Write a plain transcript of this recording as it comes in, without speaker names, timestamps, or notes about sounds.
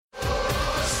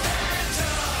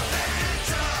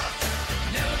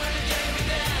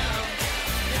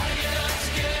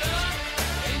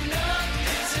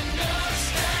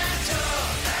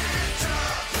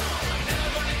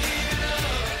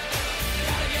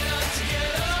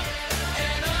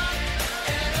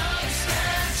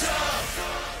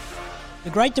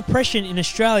The Great Depression in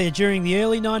Australia during the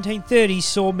early 1930s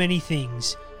saw many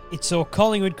things. It saw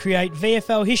Collingwood create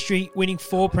VFL history, winning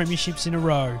 4 premierships in a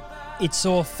row. It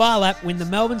saw Farlap win the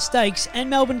Melbourne Stakes and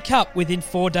Melbourne Cup within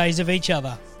 4 days of each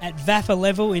other. At VAFA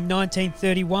level in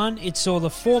 1931, it saw the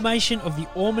formation of the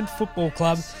Ormond Football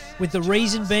Club, with the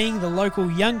reason being the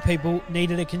local young people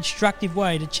needed a constructive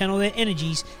way to channel their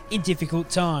energies in difficult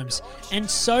times. And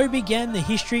so began the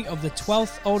history of the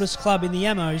 12th oldest club in the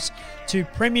Amos. 2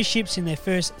 premierships in their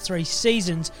first 3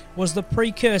 seasons was the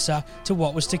precursor to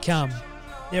what was to come.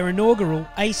 Their inaugural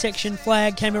A-section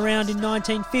flag came around in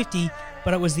 1950,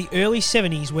 but it was the early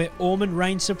 70s where Ormond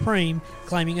reigned supreme,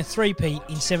 claiming a three-peat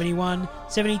in 71,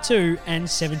 72 and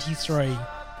 73.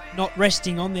 Not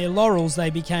resting on their laurels,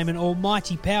 they became an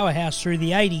almighty powerhouse through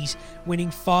the 80s, winning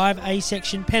 5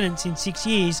 A-section pennants in 6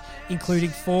 years, including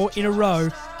 4 in a row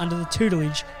under the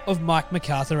tutelage of Mike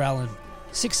MacArthur Allen.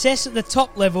 Success at the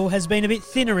top level has been a bit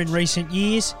thinner in recent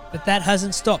years, but that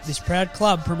hasn't stopped this proud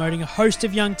club promoting a host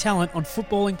of young talent on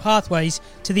footballing pathways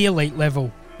to the elite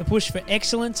level. The push for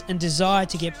excellence and desire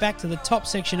to get back to the top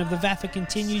section of the VAFA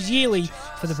continues yearly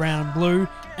for the Brown and Blue,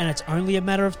 and it's only a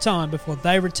matter of time before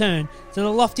they return to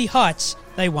the lofty heights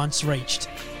they once reached.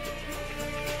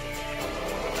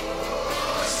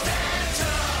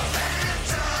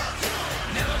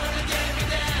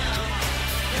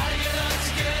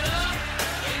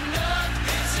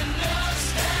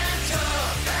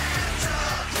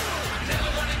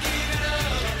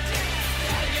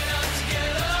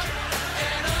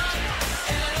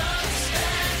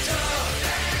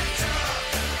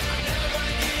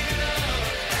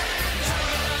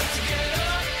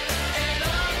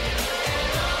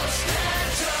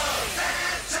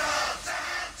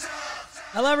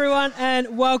 Hello everyone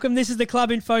and welcome. This is the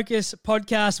Club in Focus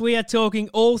podcast. We are talking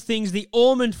all things the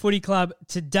Ormond Footy Club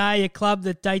today, a club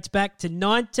that dates back to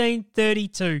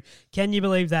 1932. Can you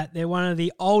believe that? They're one of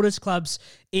the oldest clubs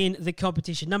in the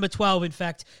competition. Number 12, in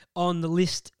fact, on the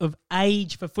list of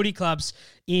age for footy clubs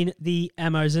in the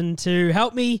Amos. And to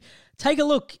help me take a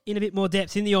look in a bit more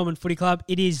depth in the Ormond Footy Club,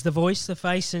 it is the voice, the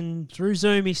face, and through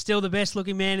Zoom, he's still the best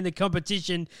looking man in the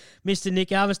competition, Mr. Nick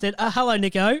Armistead. Hello,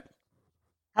 Nico.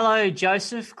 Hello,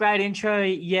 Joseph. Great intro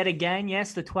yet again.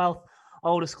 Yes, the 12th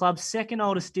oldest club, second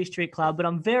oldest district club, but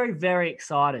I'm very, very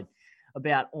excited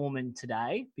about Ormond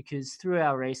today because through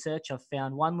our research, I've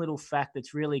found one little fact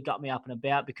that's really got me up and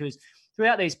about because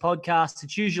throughout these podcasts,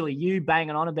 it's usually you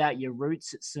banging on about your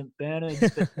roots at St. Bernard's,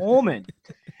 but Ormond,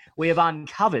 we have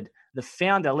uncovered the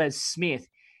founder, Les Smith,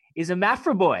 is a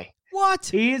Maffra boy. What?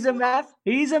 He's a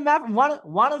Maffra,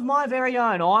 one of my very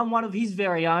own. I'm one of his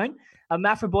very own. A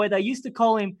Maffra boy. They used to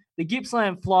call him the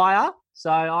Gippsland Flyer.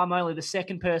 So I'm only the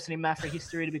second person in Maffra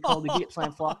history to be called the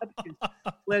Gippsland Flyer because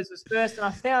Les was first. And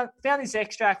I found this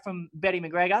extract from Betty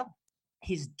McGregor.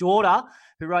 His daughter,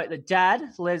 who wrote the dad,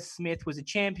 Les Smith, was a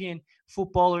champion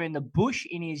footballer in the bush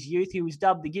in his youth. He was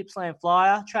dubbed the Gippsland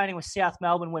Flyer, training with South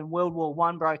Melbourne when World War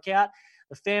I broke out.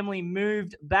 The family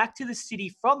moved back to the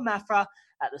city from Maffra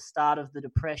at the start of the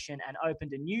Depression and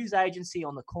opened a news agency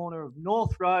on the corner of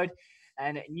North Road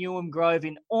and Newham Grove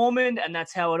in Ormond, and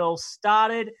that's how it all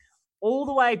started, all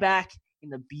the way back in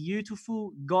the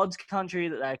beautiful God's country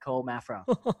that they call Maffra.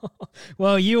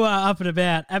 Well, you are up and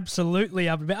about, absolutely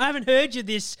up and about. I haven't heard you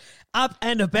this up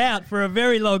and about for a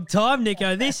very long time,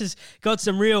 Nico. This has got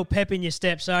some real pep in your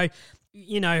step. So,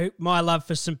 you know, my love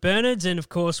for St. Bernard's, and of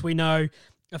course we know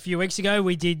a few weeks ago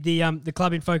we did the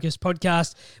Club in Focus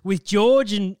podcast with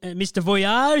George and Mr.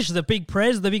 Voyage, the big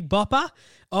prez, the big bopper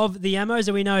of the Amos,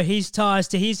 and we know his ties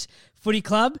to his footy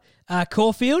club,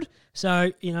 Caulfield.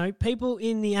 So, you know, people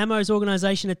in the Amos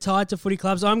organisation are tied to footy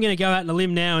clubs. I'm going to go out on a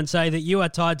limb now and say that you are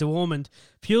tied to Ormond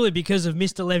purely because of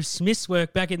Mr. Lev Smith's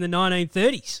work back in the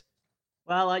 1930s.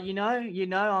 Well, you know,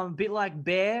 I'm a bit like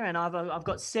Bear, and I've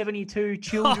got 72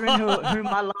 children whom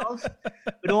I love,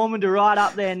 but Ormond are right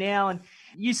up there now. And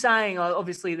you saying,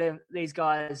 obviously, these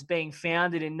guys being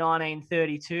founded in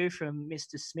 1932 from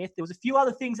Mr. Smith. There was a few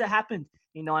other things that happened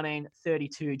in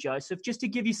 1932, Joseph, just to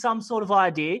give you some sort of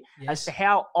idea as to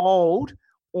how old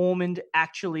Ormond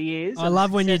actually is. I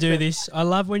love when you do this. I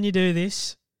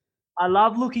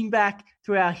love looking back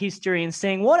through our history and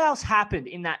seeing what else happened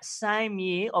in that same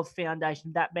year of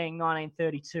foundation, that being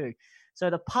 1932. So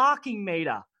the parking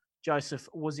meter, Joseph,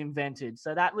 was invented.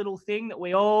 So that little thing that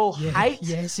we all hate,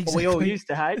 yes, exactly. or we all used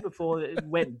to hate before it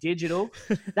went digital,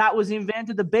 that was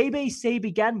invented. The BBC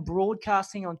began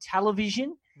broadcasting on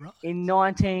television in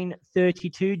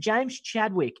 1932. James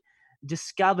Chadwick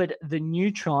discovered the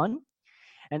neutron.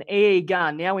 And E.E.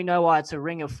 Gunn, now we know why it's a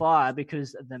ring of fire,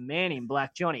 because the man in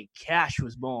black, Johnny Cash,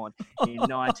 was born in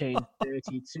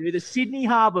 1932. The Sydney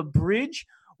Harbour Bridge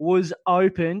was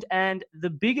opened. And the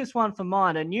biggest one for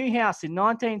mine, a new house in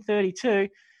 1932,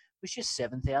 was just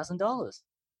 $7,000.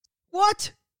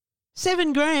 What?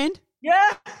 $7,000?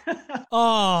 Yeah.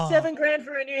 Oh. $7,000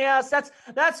 for a new house.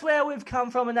 That's where we've come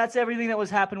from, and that's everything that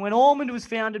was happened when Ormond was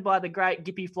founded by the great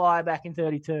Gippy Flyer back in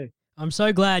 32. I'm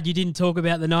so glad you didn't talk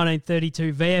about the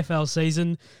 1932 VFL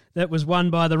season that was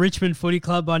won by the Richmond Footy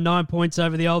Club by 9 points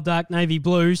over the Old Dark Navy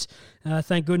Blues.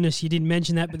 Thank goodness you didn't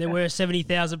mention that, but there were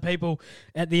 70,000 people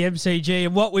at the MCG,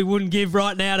 and what we wouldn't give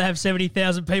right now to have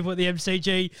 70,000 people at the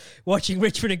MCG watching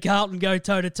Richmond and Carlton go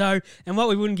toe-to-toe, and what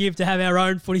we wouldn't give to have our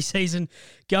own footy season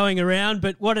going around.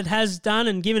 But what it has done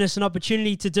and given us an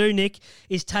opportunity to do, Nick,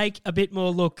 is take a bit more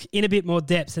look in a bit more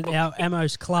depth at our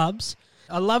Amos clubs.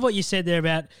 I love what you said there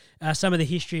about some of the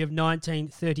history of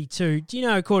 1932. Do you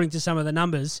know, according to some of the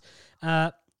numbers,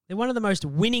 they're one of the most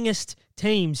winningest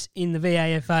teams in the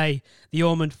VAFA, the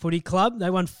Ormond Footy Club. They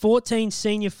won 14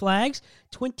 senior flags,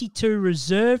 22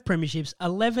 reserve premierships,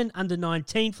 11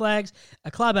 under-19 flags,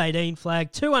 a Club 18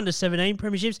 flag, 2 under-17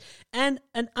 premierships, and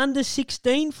an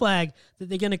under-16 flag that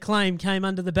they're going to claim came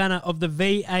under the banner of the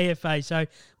VAFA. So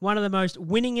one of the most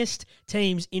winningest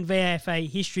teams in VAFA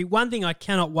history. One thing I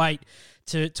cannot wait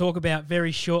to talk about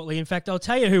very shortly. In fact, I'll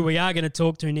tell you who we are going to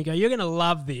talk to, Nico. You're going to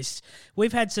love this.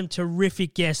 We've had some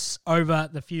terrific guests over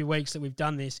the few weeks that we've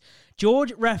done this.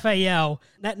 George Raphael,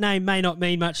 that name may not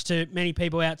mean much to many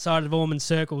people outside of Ormond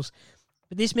circles,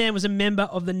 but this man was a member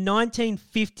of the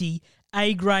 1950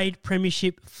 A-grade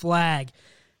premiership flag.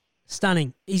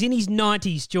 Stunning. He's in his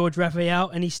 90s, George Raphael,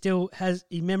 and he still has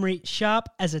his memory sharp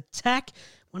as a tack.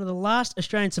 One of the last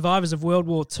Australian survivors of World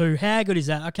War II. How good is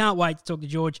that? I can't wait to talk to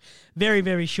George very,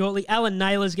 very shortly. Alan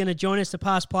Naylor's going to join us, the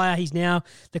past player. He's now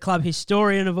the club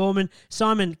historian of Ormond.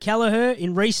 Simon Kelleher,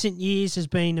 in recent years, has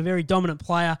been a very dominant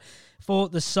player for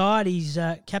the side. He's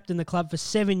captained the club for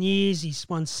 7 years. He's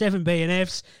won 7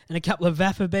 BNFs and a couple of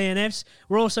VAFA BNFs.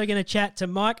 We're also going to chat to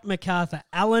Mike MacArthur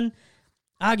Allen,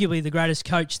 arguably the greatest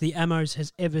coach the Amos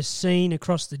has ever seen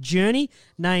across the journey,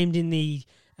 named in the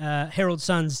Herald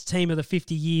Sun's Team of the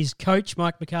 50 Years coach,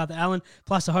 Mike MacArthur Allen,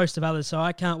 plus a host of others. So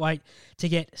I can't wait to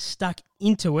get stuck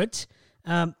into it.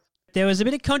 There was a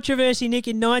bit of controversy, Nick,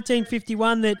 in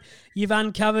 1951 that you've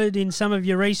uncovered in some of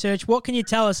your research. What can you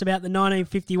tell us about the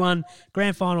 1951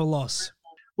 grand final loss?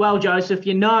 Well, Joseph,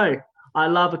 you know I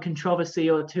love a controversy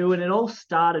or two, and it all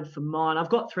started from mine. I've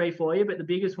got 3 for you, but the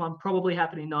biggest one probably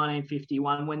happened in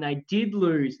 1951 when they did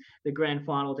lose the grand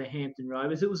final to Hampton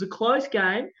Rovers. It was a close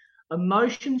game.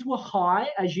 Emotions were high,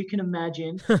 as you can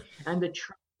imagine, and the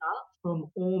trainer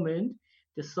from Ormond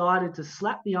decided to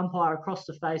slap the umpire across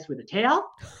the face with a towel,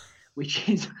 which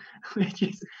is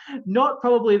not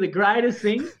probably the greatest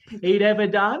thing he'd ever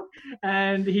done.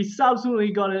 And he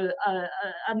subsequently got a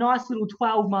nice little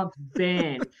 12-month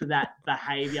ban for that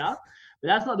behaviour. But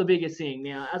that's not the biggest thing.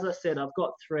 Now, as I said, I've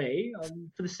got 3.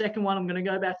 For the second one, I'm going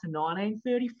to go back to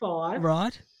 1935.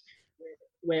 Right.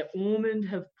 Where Ormond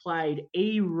have played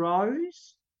E.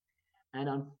 Rose, and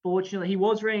unfortunately, he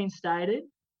was reinstated,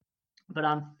 but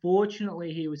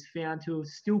unfortunately, he was found to have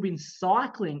still been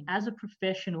cycling as a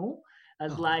professional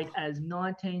as late as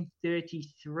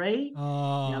 1933.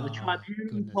 Now, the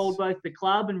tribunal called both the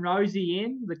club and Rosie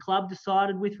in. The club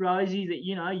decided with Rosie that,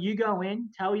 you go in,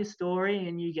 tell your story,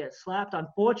 and you get slapped.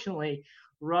 Unfortunately,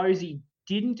 Rosie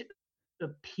didn't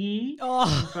appear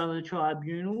in front of the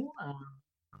tribunal.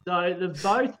 So they've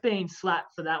both been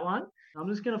slapped for that one. I'm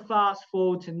just going to fast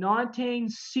forward to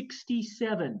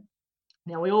 1967.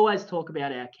 Now, we always talk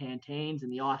about our canteens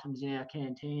and the items in our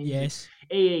canteens. Yes.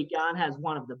 E.E. Gunn has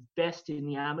one of the best in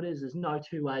the amateurs. There's no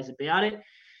two ways about it.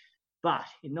 But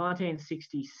in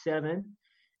 1967,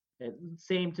 it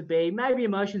seemed to be, maybe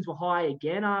emotions were high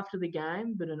again after the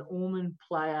game, but an Ormond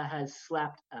player has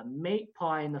slapped a meat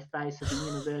pie in the face of the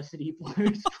University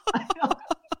Blues player.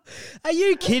 Are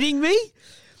you kidding me?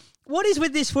 What is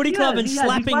with this footy club and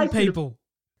slapping people?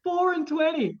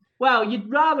 4-20. Well, you'd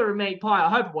rather a meat pie. I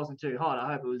hope it wasn't too hot.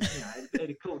 I hope it was,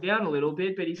 it'd cooled down a little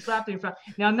bit, but he slapped in front.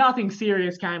 Now, nothing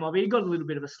serious came of it. He got a little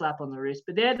bit of a slap on the wrist,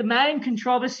 but they're the main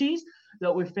controversies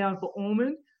that we've found for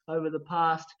Ormond over the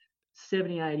past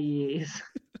 70, 80 years.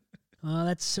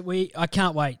 I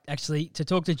can't wait, actually, to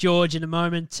talk to George in a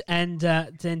moment and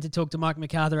then to talk to Mike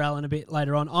MacArthur Allen a bit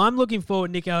later on. I'm looking forward,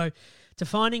 Nico, to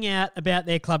finding out about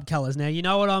their club colours. Now, you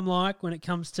know what I'm like when it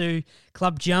comes to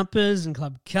club jumpers and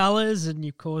club colours, and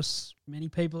of course, many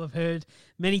people have heard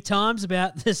many times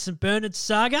about the St Bernard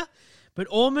saga, but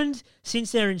Ormond,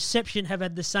 since their inception, have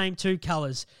had the same 2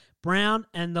 colours, brown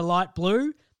and the light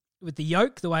blue, with the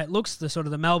yoke, the way it looks, the sort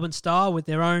of the Melbourne style with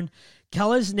their own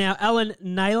colours. Now, Alan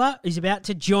Naylor is about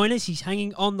to join us. He's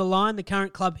hanging on the line, the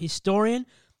current club historian.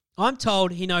 I'm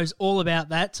told he knows all about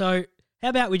that. So how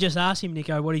about we just ask him,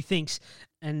 Nico, what he thinks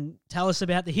and tell us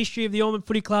about the history of the Ormond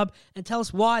Footy Club and tell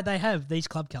us why they have these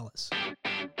club colours.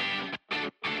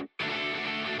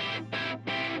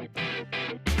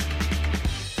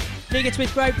 Nick, it's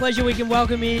with great pleasure we can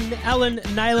welcome in Alan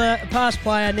Naylor, a past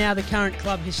player, now the current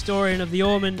club historian of the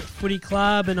Ormond Footy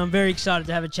Club, and I'm very excited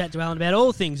to have a chat to Alan about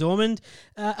all things Ormond.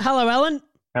 Hello, Alan.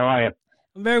 How are you?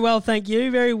 I'm very well, thank you.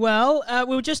 Very well.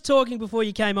 We were just talking before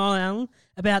you came on, Alan,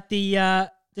 about the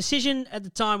decision at the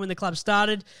time when the club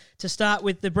started to start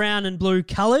with the brown and blue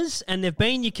colours, and they've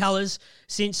been your colours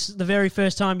since the very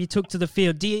first time you took to the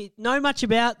field. Do you know much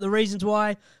about the reasons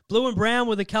why blue and brown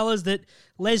were the colours that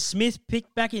Les Smith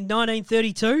picked back in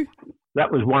 1932?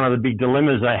 That was one of the big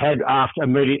dilemmas they had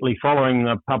immediately following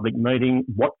the public meeting.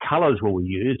 What colours will we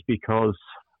use? Because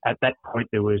at that point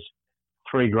there was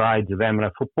 3 grades of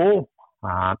amateur football.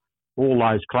 All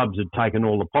those clubs had taken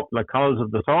all the popular colours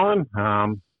of the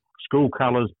time, school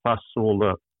colours plus all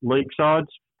the league sides.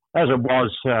 As it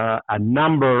was, a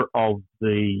number of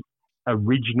the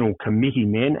original committee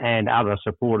men and other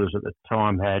supporters at the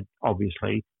time had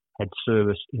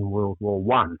service in World War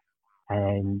One.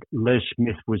 And Les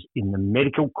Smith was in the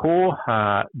medical corps.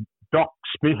 Doc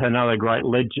Smith,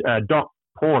 Doc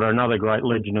Porter, another great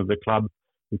legend of the club,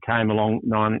 who came along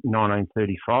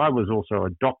 1935, was also a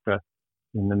doctor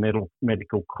in the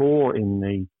medical corps in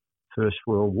the First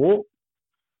World War.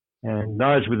 And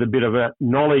those with a bit of a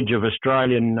knowledge of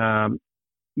Australian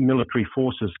military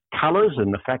forces colours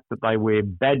and the fact that they wear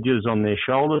badges on their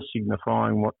shoulders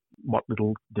signifying what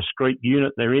little discrete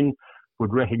unit they're in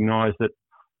would recognise that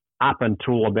up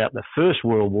until about the First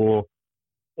World War,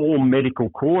 all medical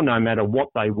corps, no matter what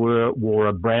they were, wore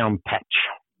a brown patch.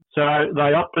 So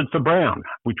they opted for brown,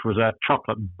 which was a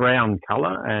chocolate brown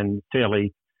colour and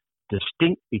fairly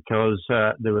distinct because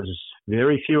there was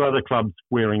very few other clubs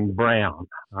wearing brown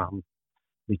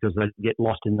because they'd get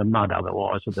lost in the mud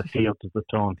otherwise of the fields at the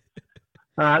time.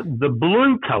 The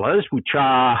blue colours, which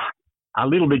are a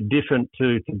little bit different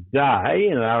to today,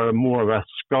 they are more of a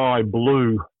sky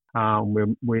blue.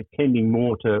 We're tending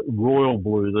more to royal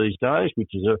blue these days,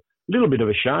 which is a little bit of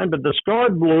a shame, but the sky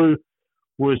blue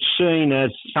was seen as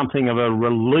something of a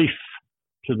relief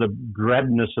to the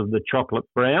drabness of the chocolate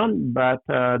brown, but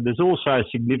there's also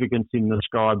significance in the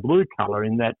sky blue colour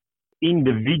in that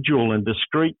individual and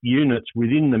discrete units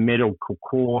within the medical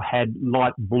corps had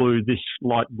this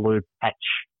light blue patch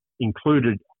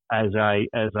included as a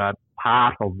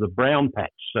part of the brown patch.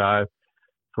 So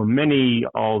for many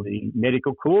of the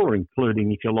medical corps,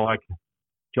 including, if you like,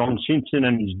 John Simpson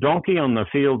and his donkey on the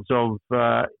fields of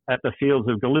at the fields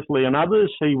of Gallipoli and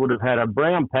others, he would have had a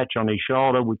brown patch on his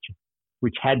shoulder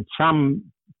which had some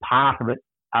part of it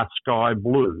are sky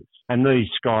blues. And these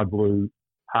sky blue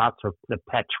parts of the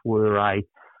patch were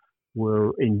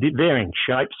in varying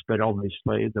shapes, but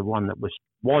obviously the one that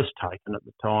was taken at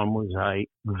the time was a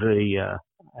V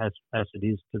as it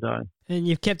is today. And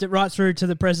you've kept it right through to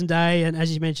the present day, and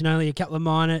as you mentioned, only a couple of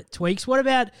minor tweaks. What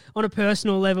about on a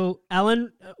personal level,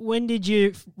 Alan? When did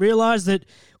you realise that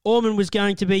Ormond was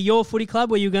going to be your footy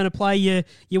club, where you were going to play your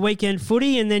weekend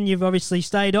footy, and then you've obviously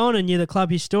stayed on and you're the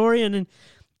club historian, and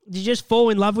did you just fall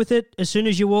in love with it as soon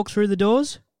as you walked through the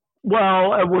doors?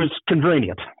 Well, it was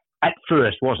convenient. At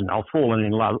first, wasn't it? I've fallen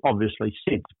in love, obviously,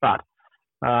 since, but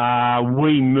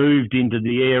we moved into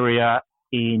the area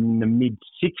in the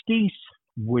mid-60s.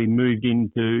 We moved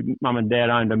into, Mum and Dad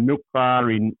owned a milk bar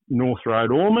in North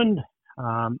Road, Ormond,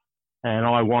 and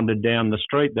I wandered down the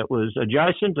street that was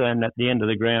adjacent, and at the end of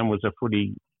the ground was a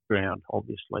footy ground,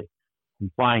 obviously.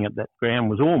 And playing at that ground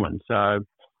was Ormond. So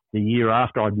the year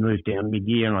after, I'd moved down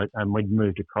mid-year, and we'd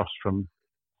moved across from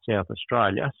South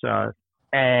Australia. So,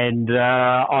 and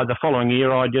the following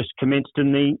year, I just commenced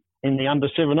in the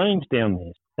under-17s down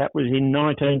there. That was in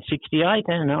 1968,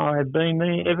 and I have been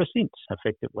there ever since,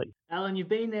 effectively. Alan, you've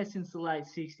been there since the late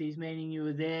 60s, meaning you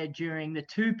were there during the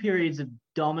 2 periods of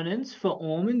dominance for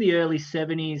Ormond, the early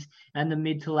 70s and the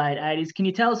mid to late 80s. Can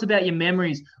you tell us about your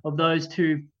memories of those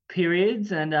 2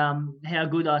 periods and how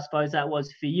good, I suppose, that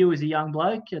was for you as a young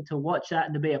bloke to watch that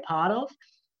and to be a part of?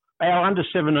 Our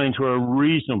under-17s were a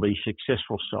reasonably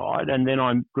successful side, and then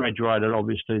I graduated,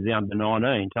 obviously, the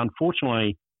under-19s.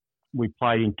 Unfortunately, we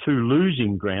played in 2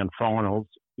 losing grand finals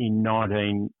in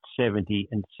 1970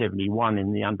 and 71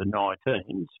 in the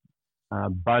under-19s,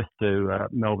 both to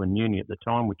Melbourne Uni at the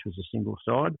time, which was a single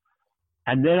side.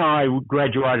 And then I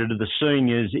graduated to the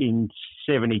seniors in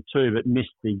 72, but missed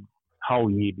the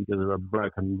whole year because of a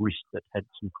broken wrist that had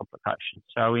some complications.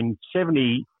 So in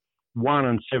 71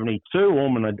 and 72,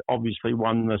 Ormond had obviously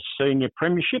won the senior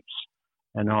premierships,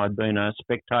 and I'd been a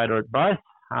spectator at both.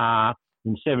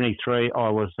 in 73, I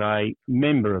was a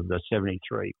member of the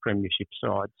 73 Premiership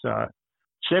side. So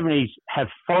 70s have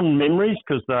fond memories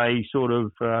because they sort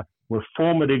of were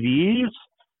formative years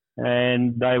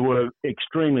and they were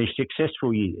extremely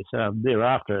successful years.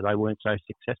 Thereafter, they weren't so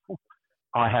successful.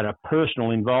 I had a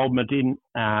personal involvement in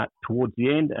towards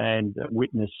the end and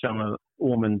witnessed some of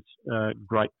Ormond's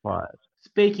great players.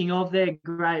 Speaking of their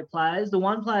great players, the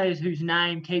one player whose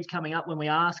name keeps coming up when we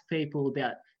ask people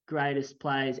about greatest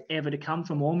players ever to come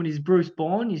from Ormond is Bruce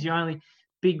Bourne. He's your only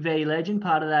Big V legend,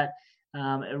 part of that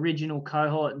original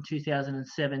cohort in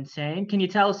 2017. Can you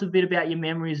tell us a bit about your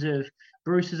memories of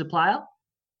Bruce as a player?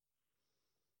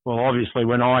 Well, obviously,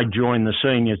 when I joined the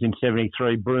seniors in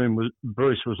 73,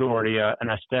 Bruce was already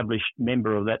an established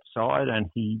member of that side,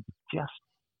 and he just,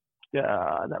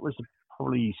 that was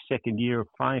probably his second year of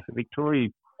playing for Victoria.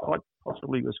 He quite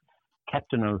possibly was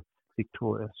captain of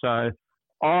Victoria. So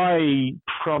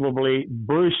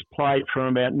Bruce played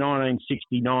from about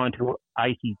 1969 to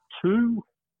 82.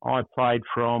 I played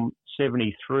from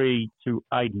 73 to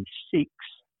 86.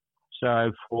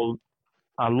 So for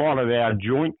a lot of our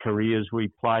joint careers, we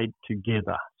played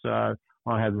together. So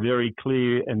I have very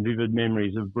clear and vivid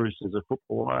memories of Bruce as a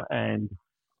footballer, and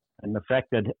the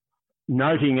fact that,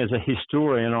 noting as a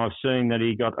historian, I've seen that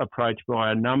he got approached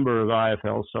by a number of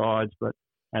AFL sides, but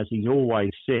as he's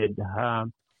always said,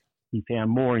 he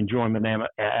found more enjoyment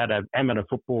out of amateur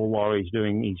football while he's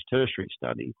doing his tertiary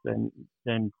studies than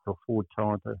to afford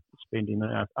time to spend in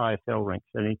the AFL ranks.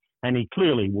 And he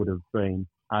clearly would have been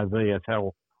a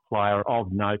VFL player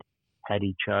of note had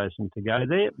he chosen to go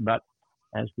there. But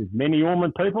as with many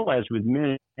Ormond people, as with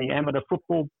many amateur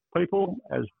football people,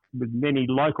 as with many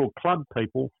local club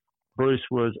people, Bruce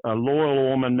was a loyal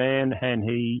Ormond man, and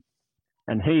he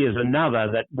is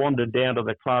another that wandered down to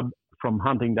the club from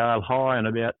Huntingdale High in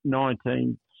about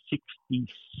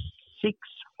 1966,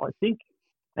 I think,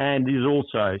 and is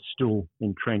also still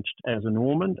entrenched as an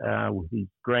Ormond with his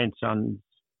grandsons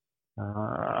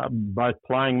both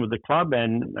playing with the club,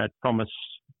 and Thomas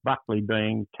Buckley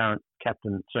being current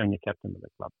senior captain of the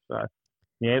club. So,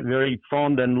 yeah, very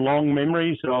fond and long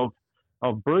memories of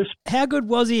Bruce. How good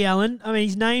was he, Alan? I mean,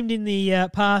 he's named in the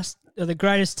past the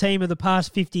greatest team of the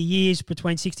past 50 years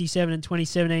between 67 and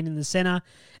 2017 in the centre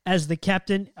as the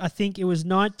captain. I think it was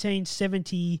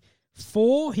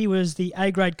 1974. He was the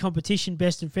A-grade competition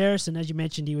best and fairest, and as you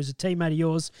mentioned, he was a teammate of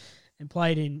yours and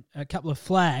played in a couple of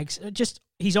flags. Just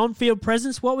his on-field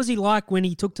presence, what was he like when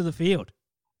he took to the field?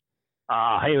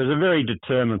 He was a very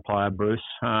determined player, Bruce,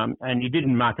 and he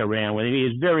didn't muck around with it. He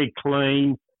was very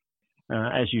clean.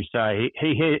 As you say,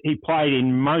 he played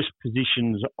in most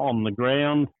positions on the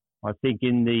ground. I think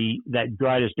in that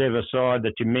greatest ever side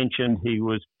that you mentioned, he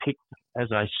was picked as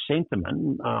a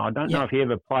centreman. I don't know if he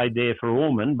ever played there for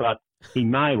Ormond, but he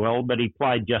may well. But he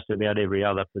played just about every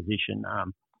other position.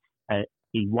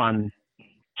 He won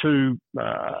 2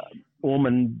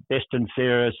 Ormond best and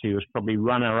fairest. He was probably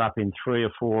runner-up in 3 or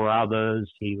 4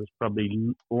 others. He was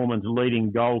probably Ormond's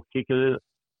leading goal kicker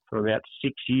for about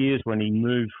 6 years when he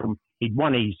moved from... He'd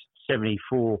won his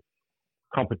 74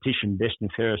 competition best and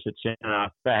fairest at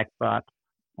centre-half back, but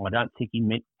I don't think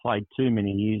he played too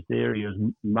many years there. He was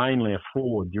mainly a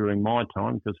forward during my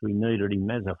time because we needed him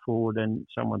as a forward and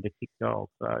someone to kick goals.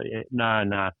 So, yeah,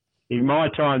 no. In my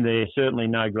time there, certainly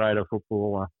no greater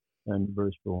footballer than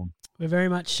Bruce Bourne. We're very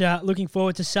much looking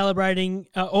forward to celebrating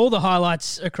all the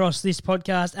highlights across this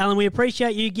podcast. Alan, we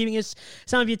appreciate you giving us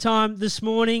some of your time this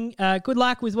morning. Good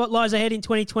luck with what lies ahead in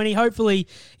 2020. Hopefully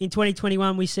in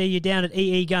 2021 we see you down at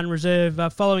EE Gun Reserve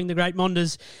following the great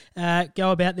Monders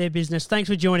go about their business. Thanks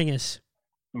for joining us.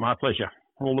 My pleasure.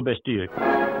 All the best to you.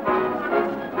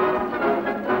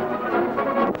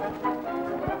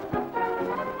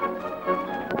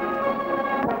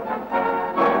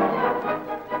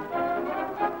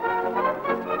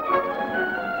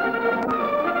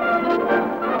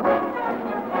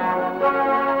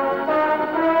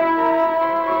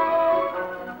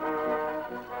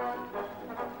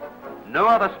 No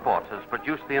other sport has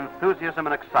produced the enthusiasm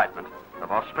and excitement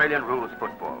of Australian rules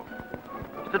football.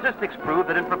 Statistics prove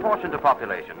that in proportion to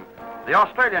population, the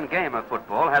Australian game of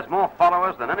football has more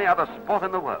followers than any other sport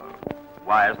in the world.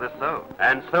 Why is this so?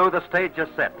 And so the stage is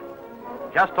set.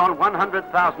 Just on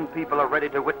 100,000 people are ready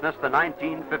to witness the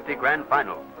 1950 Grand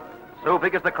Final. So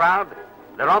big is the crowd,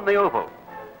 they're on the oval.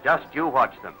 Just you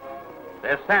watch them.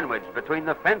 They're sandwiched between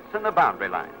the fence and the boundary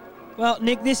line. Well,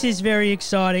 Nick, this is very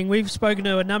exciting. We've spoken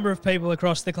to a number of people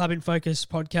across the Club in Focus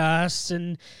podcasts,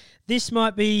 and this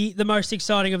might be the most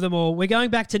exciting of them all. We're going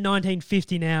back to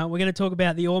 1950 now. We're going to talk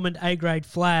about the Ormond A-grade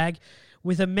flag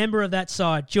with a member of that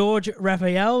side, George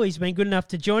Raphael. He's been good enough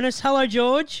to join us. Hello,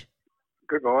 George.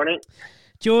 Good morning.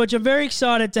 George, I'm very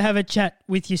excited to have a chat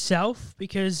with yourself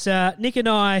because Nick and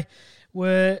I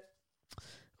were,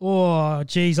 a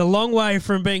long way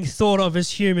from being thought of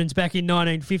as humans back in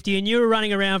 1950, and you were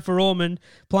running around for Ormond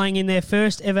playing in their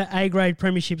first ever A-grade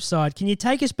premiership side. Can you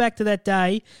take us back to that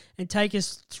day and take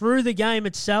us through the game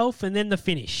itself and then the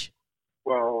finish?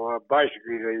 Well,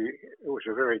 basically, it was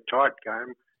a very tight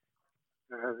game.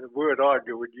 The word I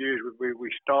would use would be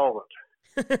we stole it.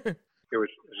 It was,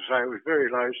 as I say, it was very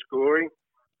low scoring.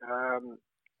 It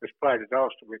was played at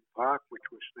Ulsterwick Park, which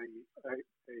was the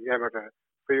amateur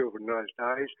field in those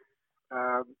days.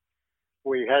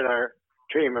 We had a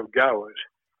team of goers,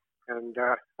 and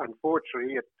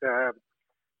unfortunately, at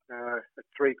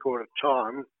three-quarter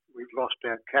time, we lost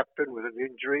our captain with an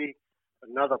injury,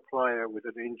 another player with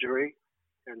an injury,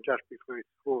 and just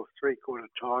before three-quarter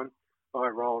time, I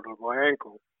rolled on my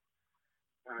ankle.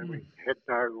 We had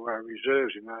no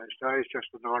reserves in those days,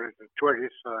 just the 19th and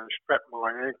 20th, so I strapped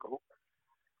my ankle,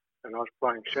 and I was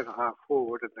playing centre-half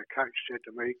forward, and the coach said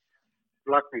to me,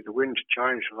 luckily the wind's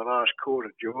changed for the last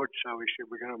quarter, George, so he said,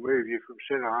 we're going to move you from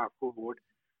centre-half forward.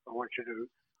 I want you to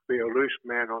be a loose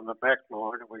man on the back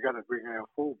line, and we're going to bring our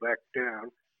full-back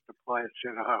down to play at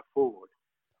centre-half forward.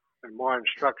 And my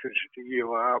instructions to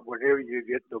you are, whenever you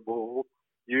get the ball,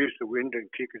 use the wind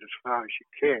and kick it as far as you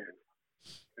can.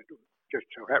 It just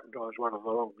so happened I was one of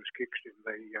the longest kicks in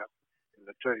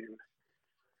the team.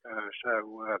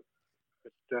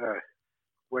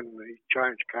 When the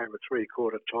change came at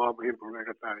three-quarter time, we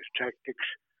implemented those tactics.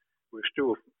 We're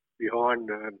still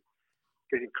behind,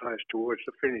 getting close towards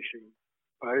the finishing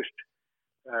post.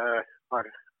 I was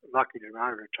lucky to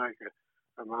know to take a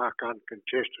mark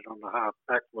uncontested on the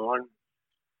half-back line.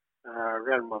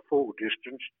 Ran my full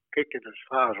distance, kicked it as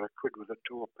far as I could with a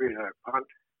torpedo punt.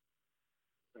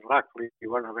 And luckily,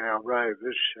 one of our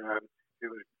rovers,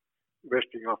 who was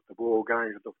resting off the ball,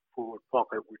 going to the forward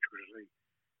pocket, which was the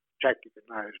tactic in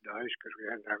those days because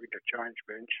we had no interchange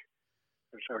bench.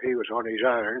 And so he was on his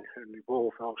own, and the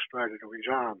ball fell straight into his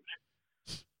arms.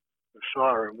 The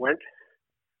siren went,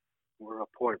 we're a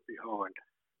point behind.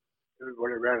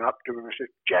 Everybody ran up to him and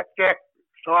said, Jack,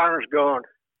 siren's gone.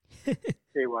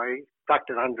 Anyway, he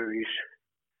tucked it under his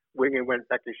wing and went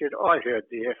back. He said, I heard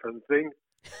the effing thing.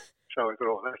 So I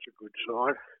thought, that's a good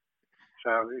sign.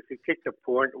 So if he kicked a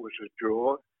point, it was a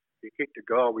draw. If he kicked a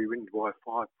goal, we win by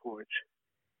 5 points.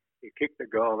 If he kicked the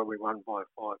goal, then we won by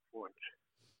 5 points.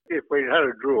 If we had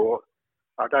a draw,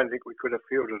 I don't think we could have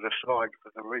fielded a side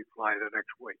for the replay the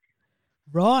next week.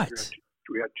 Right.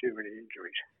 We had too many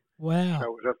injuries. Wow. So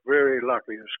it was a very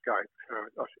lucky escape. So,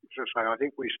 as I say, I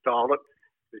think we stole it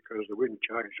because the wind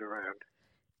changed around.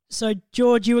 So,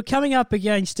 George, you were coming up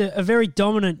against a very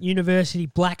dominant University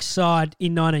Black side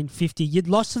in 1950. You'd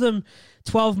lost to them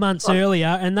 12 months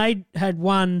earlier, and they had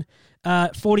won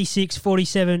 46,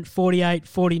 47, 48,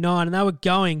 49, and they were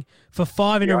going for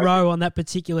 5 in a row on that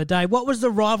particular day. What was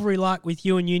the rivalry like with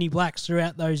you and Uni Blacks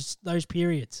throughout those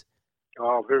periods?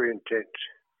 Oh, very intense.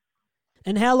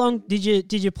 And how long did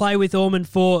you play with Ormond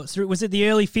for? Was it the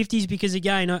early 50s? Because,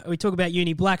 again, we talk about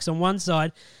Uni Blacks on one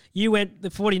side. You went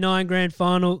the 49 grand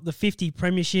final, the 50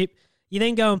 premiership. You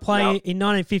then go and play in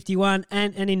 1951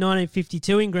 and in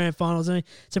 1952 in grand finals. I mean,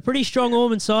 it's a pretty strong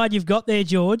Ormond side you've got there,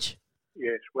 George.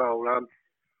 Yes, well,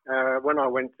 when I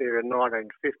went there in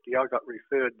 1950, I got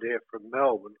referred there from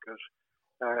Melbourne because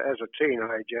as a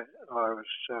teenager, I was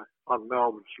on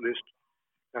Melbourne's list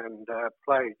and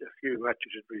played a few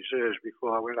matches in reserves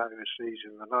before I went overseas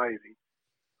in the Navy.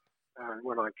 And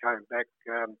when I came back,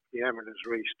 the amateurs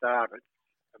restarted,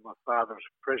 and my father was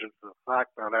president of the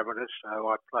Parkdale Amateurs, so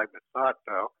I played with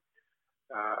Parkdale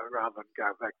rather than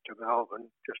go back to Melbourne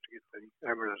just to get the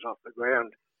amateurs off the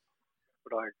ground.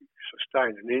 But I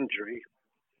sustained an injury,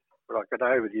 but I got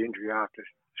over the injury after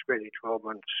spending 12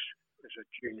 months as a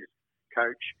junior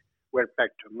coach, went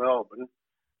back to Melbourne,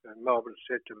 and Melbourne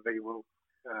said to me, well,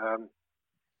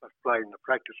 I've played in the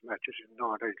practice matches in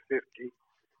 1950,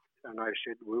 and they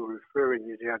said, we're referring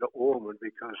you down to Ormond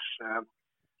because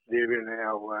they're in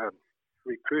our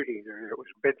recruiting area. It was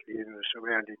Bentley in the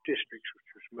surrounding districts, which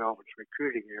was Melbourne's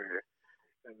recruiting area.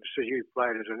 And so you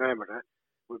played as an amateur,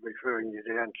 we're referring you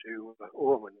down to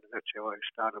Ormond. That's how I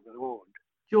started with Ormond.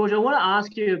 George, I want to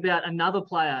ask you about another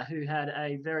player who had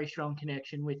a very strong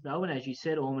connection with Melbourne. As you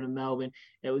said, Ormond and Melbourne,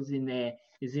 it was in their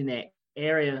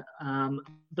area.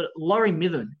 But Laurie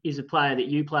Mithen is a player that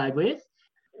you played with.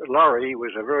 Laurie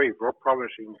was a very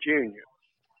promising junior.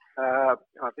 I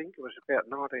think it was about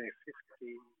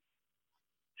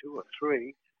 1952 or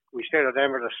 3. We sent an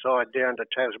amateur side down to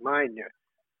Tasmania.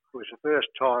 It was the first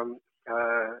time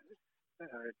a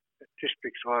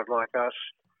district side like us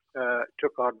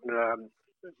took on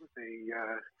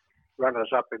the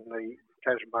runners-up in the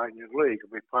Tasmanian League,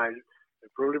 and we played a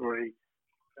preliminary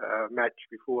match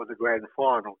before the grand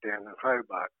final down in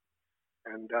Hobart.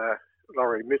 And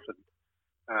Laurie Mithun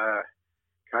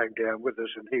came down with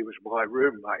us, and he was my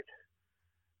roommate.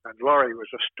 And Laurie was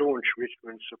a staunch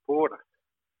Richmond supporter.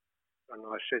 And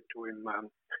I said to him,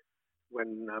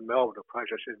 when Melbourne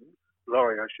approached, I said,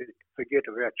 Laurie, I said, forget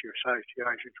about your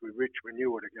associations with Richmond.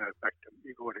 You ought to go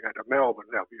to Melbourne.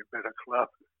 That'll be a better club.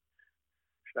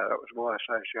 So that was my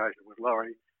association with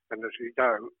Laurie. And as you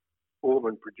know,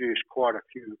 Ormond produced quite a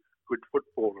few good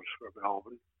footballers for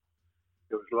Melbourne.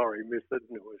 There was Laurie Mithun,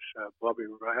 there was Bobby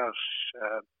Rouse,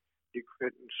 Dick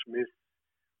Fenton Smith,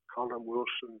 Colin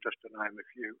Wilson, just to name a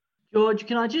few. George,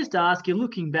 can I just ask you,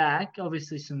 looking back,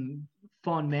 obviously some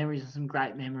fond memories and some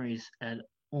great memories at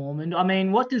Ormond. I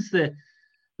mean, what does the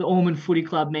Ormond Footy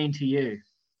Club mean to you?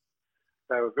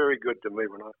 They were very good to me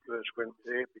when I first went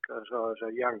there because I was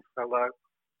a young fellow,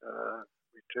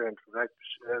 returned from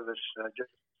active service, just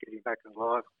getting back in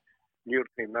life,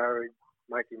 newly married,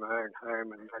 making my own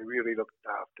home, and they really looked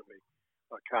after me.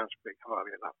 I can't speak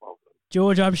highly enough of them.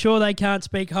 George, I'm sure they can't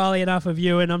speak highly enough of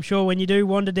you, and I'm sure when you do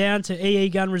wander down to EE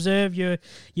Gun Reserve, you're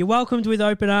welcomed with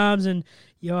open arms, and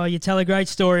you tell a great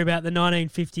story about the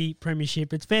 1950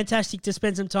 Premiership. It's fantastic to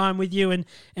spend some time with you and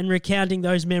recounting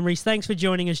those memories. Thanks for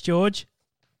joining us, George.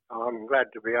 I'm glad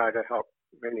to be able to help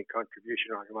any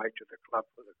contribution I can make to the club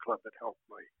for the club that helped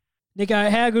me. Nico,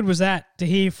 how good was that to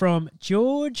hear from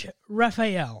George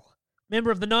Raphael,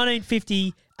 member of the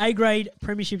 1950 A-grade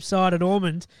Premiership side at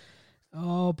Ormond?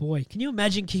 Oh, boy. Can you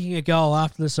imagine kicking a goal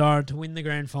after the siren to win the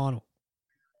grand final?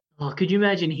 Oh, could you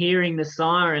imagine hearing the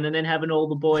siren and then having all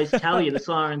the boys tell you the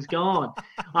siren's gone?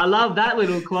 I love that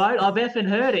little quote. I've effing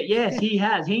heard it. Yes, he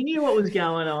has. He knew what was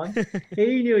going on.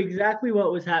 He knew exactly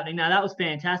what was happening. No, that was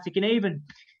fantastic. And even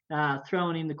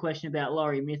throwing in the question about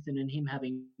Laurie Mithun and him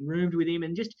having roomed with him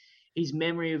and just his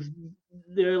memory of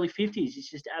the early 50s is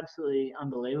just absolutely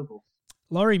unbelievable.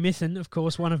 Laurie Mithun, of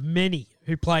course, one of many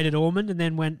who played at Ormond and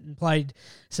then went and played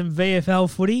some VFL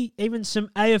footy, even some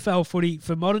AFL footy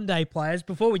for modern-day players.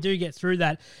 Before we do get through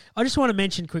that, I just want to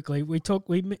mention quickly,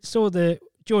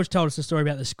 George told us the story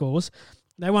about the scores.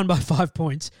 They won by 5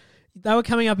 points. They were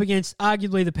coming up against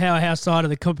arguably the powerhouse side of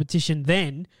the competition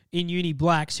then in Uni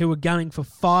Blacks, who were gunning for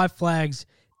 5 flags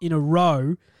in a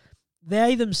row.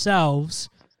 They themselves,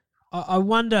 I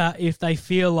wonder if they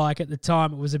feel like at the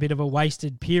time it was a bit of a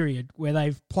wasted period where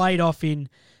they've played off in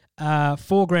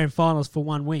 4 grand finals for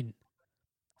 1 win,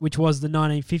 which was the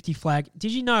 1950 flag.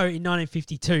 Did you know in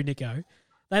 1952, Nico,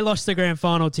 they lost the grand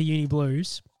final to Uni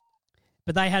Blues,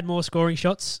 but they had more scoring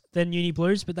shots than Uni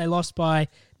Blues, but they lost by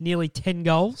nearly 10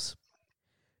 goals.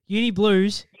 Uni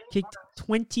Blues kicked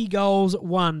 20 goals,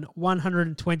 won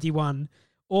 121.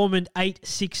 Ormond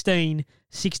 8-16,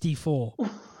 64.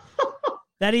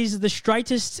 That is the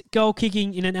straightest goal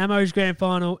kicking in an Amos grand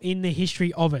final in the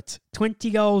history of it. 20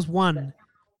 goals, won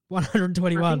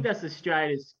 121. I think that's the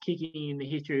straightest kicking in the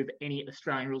history of any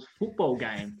Australian rules football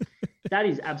game. That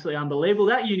is absolutely unbelievable.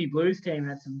 That Uni Blues team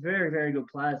had some very, very good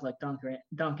players like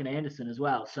Duncan Anderson as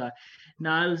well. So,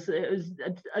 no, it was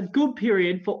a good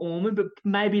period for Ormond, but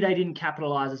maybe they didn't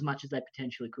capitalise as much as they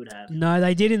potentially could have. No,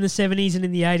 they did in the 70s and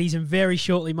in the 80s, and very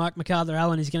shortly Mike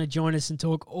MacArthur-Allen is going to join us and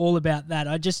talk all about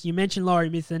that. You mentioned Laurie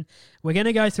Mithun. We're going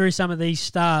to go through some of these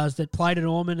stars that played at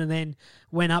Ormond and then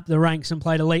went up the ranks and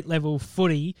played elite-level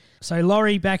footy. So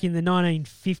Laurie back in the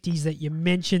 1950s that you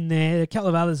mentioned there, a couple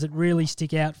of others that really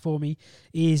stick out for me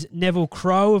is Neville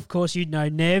Crowe. Of course, you'd know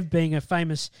Nev, being a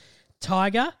famous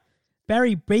Tiger.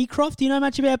 Barry Beecroft, do you know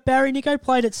much about Barry, Nico?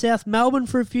 Played at South Melbourne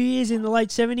for a few years in the late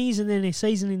 70s and then a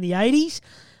season in the 80s.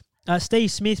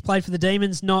 Steve Smith played for the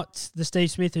Demons, not the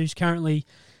Steve Smith who's currently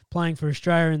playing for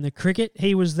Australia in the cricket.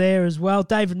 He was there as well.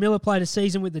 David Miller played a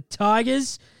season with the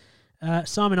Tigers.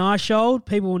 Simon Eishold,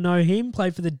 people will know him,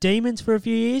 played for the Demons for a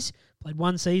few years, played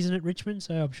 1 season at Richmond,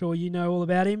 so I'm sure you know all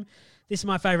about him. This is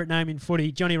my favourite name in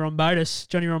footy, Johnny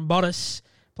Rombotis,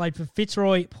 played for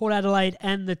Fitzroy, Port Adelaide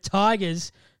and the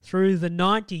Tigers through the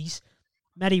 90s.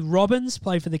 Matty Robbins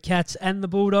played for the Cats and the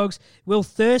Bulldogs. Will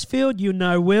Thursfield, you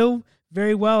know Will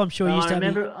very well. I'm sure you used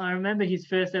to I remember his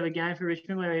first ever game for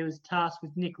Richmond where he was tasked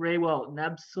with Nick Riewoldt and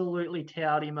absolutely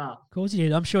towed him up. Of course he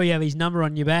did. I'm sure you have his number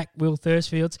on your back, Will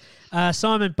Thursfield's.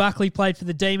 Simon Buckley played for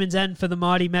the Demons and for the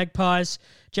mighty Magpies.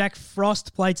 Jack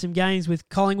Frost played some games with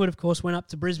Collingwood, of course, went up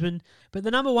to Brisbane. But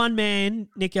the number one man,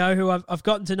 Nico, who I've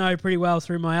gotten to know pretty well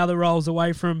through my other roles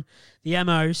away from the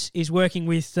Amos, is working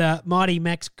with mighty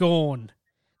Max Gawn,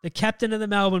 the captain of the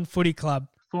Melbourne Footy Club.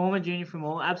 Former junior from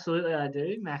all, absolutely I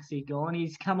do. Maxie Gawn.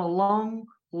 He's come a long,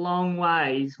 long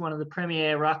way. He's one of the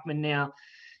premier ruckmen now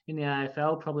in the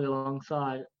AFL, probably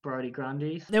alongside Brodie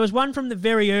Grundy. There was one from the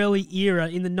very early era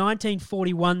in the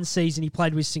 1941 season he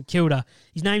played with St Kilda.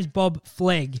 His name's Bob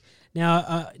Flegg.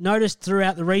 Now, noticed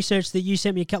throughout the research that you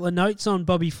sent me a couple of notes on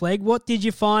Bobby Flegg. What did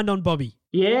you find on Bobby?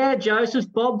 Yeah,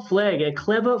 Joseph, Bob Flegg, a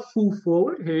clever full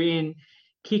forward who in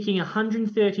kicking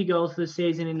 130 goals for the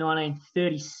season in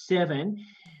 1937,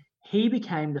 he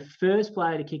became the first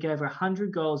player to kick over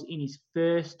 100 goals in his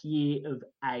first year of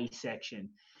A section.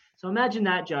 So imagine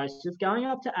that, Joseph, going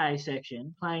up to A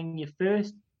section, playing your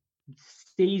first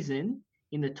season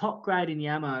in the top grade in the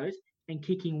Amos and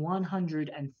kicking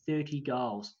 130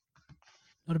 goals.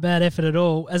 Not a bad effort at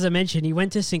all. As I mentioned, he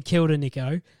went to St Kilda,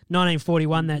 Nico,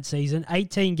 1941 that season.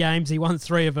 18 games, he won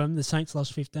 3 of them. The Saints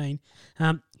lost 15.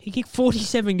 He kicked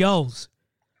 47 goals.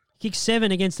 He kicked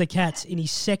 7 against the Cats in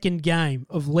his second game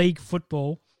of league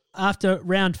football. After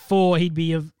round 4, he'd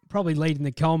be probably leading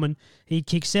the Coleman. He'd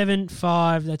kick 7,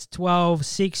 5, that's 12,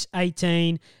 6,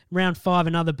 18. Round 5,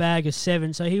 another bag of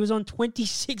 7. So he was on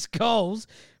 26 goals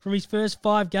from his first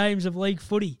 5 games of league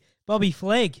footy. Bobby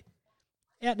Flegg,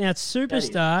 out-and-out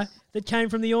superstar that came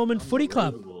from the Ormond Footy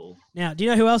Club. Now, do you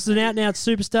know who else is an out-and-out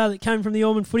superstar that came from the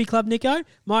Ormond Footy Club, Nico?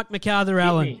 Mike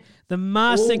MacArthur-Allen, the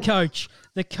master coach,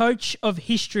 the coach of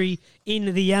history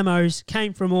in the Amos,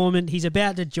 came from Ormond. He's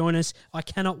about to join us. I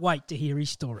cannot wait to hear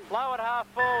his story. Low at half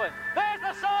forward. There's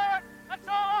the siren. It's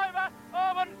all over.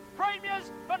 Ormond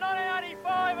premiers for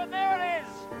 1985, and there it is.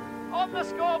 On the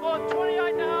scoreboard,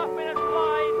 28 and a half minutes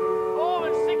played.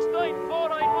 Ormond 16-14,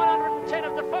 110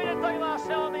 have defeated De La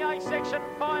Salle in the A section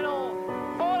final.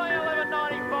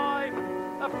 14-11-95,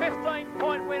 a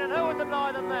 15-point win, and who would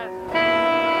deny them that?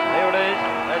 There it is.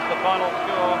 That's the final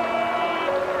score.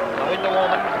 Behind the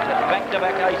Ormond, it's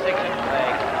back-to-back A section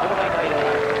flag.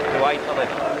 14-8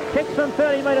 to 8-11. Kicks from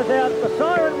 30 metres out. The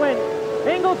siren went.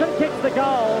 Ingleton kicks the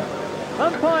goal.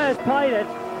 Umpires paid it,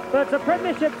 but it's a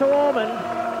premiership to Ormond.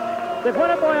 They've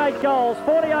won it by 8 goals,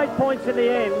 48 points in the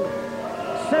end.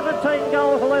 17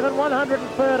 goals, 11,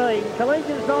 113.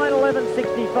 Collegians 9, 11,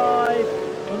 65.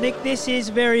 Well, Nick, this is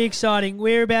very exciting.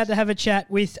 We're about to have a chat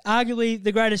with arguably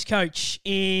the greatest coach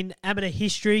in amateur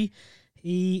history.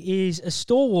 He is a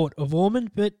stalwart of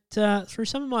Ormond, but through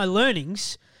some of my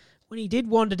learnings, when he did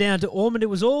wander down to Ormond, it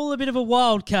was all a bit of a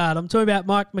wild card. I'm talking about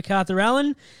Mike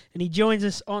MacArthur-Allen, and he joins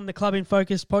us on the Club in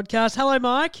Focus podcast. Hello,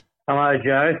 Mike. Hello,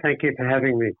 Joe. Thank you for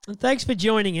having me. And thanks for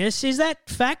joining us. Is that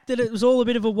fact that it was all a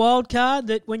bit of a wild card,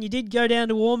 that when you did go down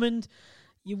to Ormond,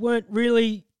 you weren't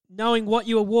really knowing what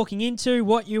you were walking into,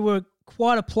 what you were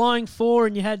quite applying for,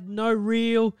 and you had no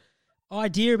real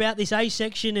idea about this A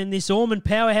section and this Ormond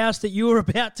powerhouse that you were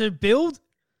about to build?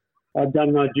 I'd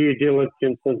done my due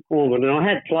diligence at Ormond, and I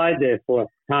had played there for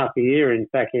half a year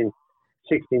back in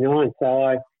 '69, so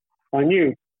I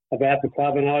knew about the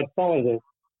club, and I'd followed it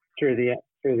through the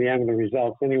amateur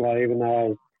results anyway, even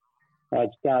though I'd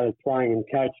started playing and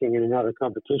coaching in another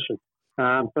competition.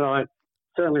 But I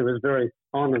certainly was very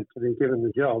honoured to be given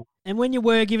the job. And when you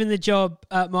were given the job,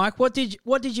 Mike, what did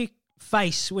you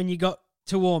face when you got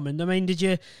to Ormond? I mean, did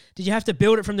you have to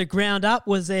build it from the ground up?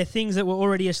 Was there things that were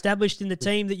already established in the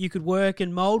team that you could work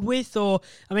and mould with? Or,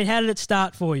 I mean, how did it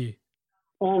start for you?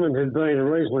 Ormond had been a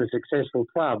reasonably successful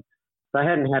club. They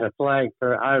hadn't had a flag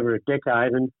for over a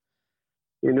decade, and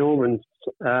in Ormond's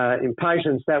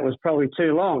impatience, that was probably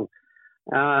too long.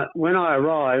 When I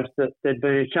arrived, there'd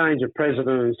been a change of president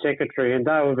and secretary, and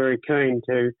they were very keen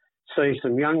to see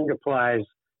some younger players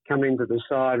come into the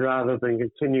side rather than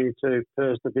continue to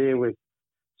persevere with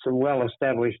some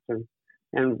well-established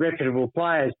and reputable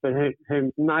players, but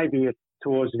who may be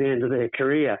towards the end of their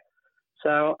career.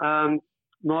 So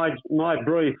my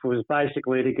brief was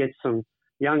basically to get some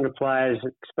younger players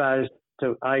exposed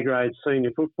to A-grade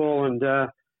senior football and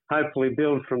hopefully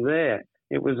build from there.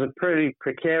 It was a pretty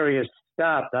precarious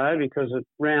start, though, because at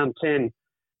round 10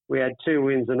 we had 2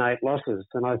 wins and 8 losses,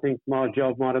 and I think my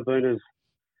job might have been as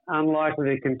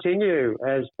unlikely to continue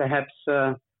as perhaps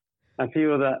a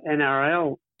few of the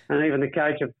NRL and even the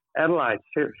coach of Adelaide,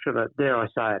 dare I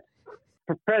say it.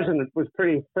 The president was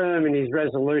pretty firm in his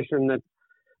resolution that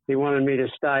he wanted me to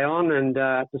stay on, and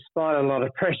despite a lot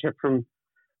of pressure from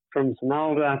some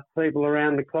older people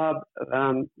around the club,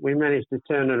 we managed to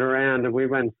turn it around, and we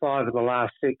won 5 of the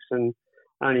last 6 and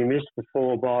only missed the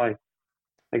 4 by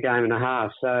a game and a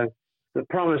half. So the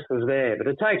promise was there, but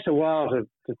it takes a while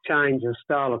to change the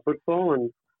style of football,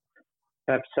 and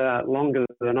perhaps longer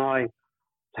than I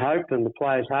hoped and the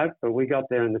players hoped, but we got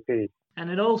there in the finish. And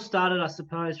it all started, I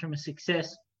suppose, from a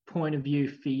success point of view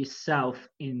for yourself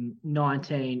in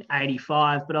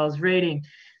 1985. But I was reading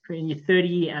in your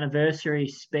 30-year anniversary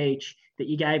speech that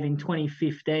you gave in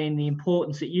 2015, the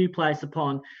importance that you place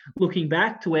upon looking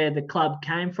back to where the club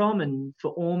came from, and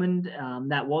for Ormond,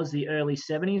 that was the early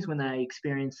 70s when they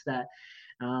experienced that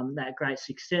great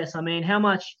success. I mean, how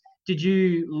much did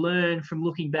you learn from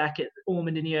looking back at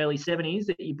Ormond in the early 70s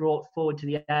that you brought forward to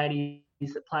the 80s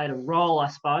that played a role, I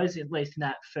suppose, at least in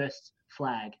that first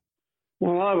flag?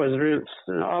 Well, I was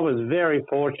very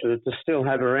fortunate to still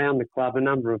have around the club a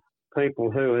number of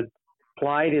people who had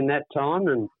played in that time,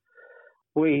 and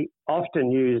we often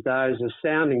used those as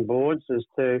sounding boards as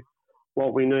to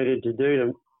what we needed to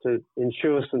do to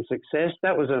ensure some success.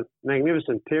 That was a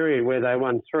magnificent period where they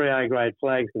won 3 A-grade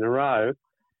flags in a row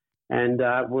and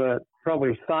were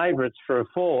probably favourites for a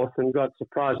fourth and got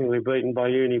surprisingly beaten by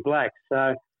Uni Black.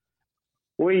 So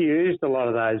we used a lot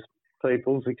of those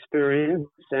people's experience,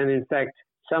 and in fact,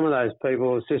 some of those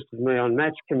people assisted me on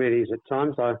match committees at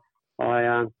times.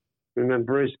 I remember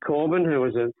Bruce Corbin, who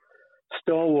was a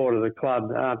stalwart of the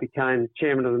club, became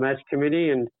chairman of the match committee,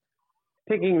 and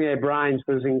picking their brains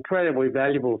was incredibly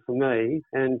valuable for me,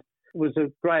 and it was a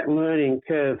great learning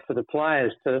curve for the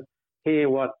players to hear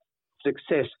what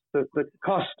success, the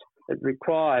cost it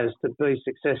requires to be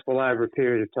successful over a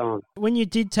period of time. When you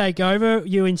did take over,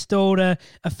 you installed a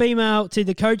female to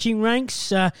the coaching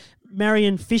ranks,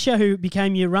 Marion Fisher, who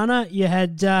became your runner. You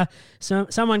had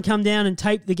someone come down and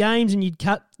tape the games, and you'd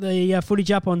cut the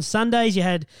footage up on Sundays. You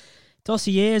had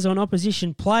dossiers on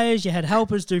opposition players. You had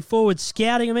helpers do forward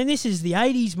scouting. I mean, this is the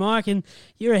 80s, Mike, and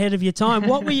you're ahead of your time.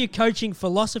 What were your coaching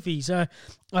philosophies? I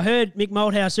heard Mick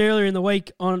Malthouse earlier in the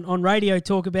week on radio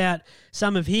talk about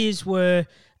some of his were,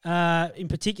 in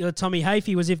particular, Tommy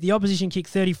Hafey, was if the opposition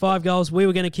kicked 35 goals, we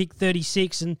were going to kick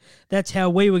 36, and that's how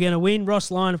we were going to win.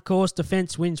 Ross Lyon, of course,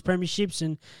 defence wins premierships,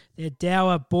 and they're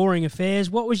dour, boring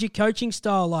affairs. What was your coaching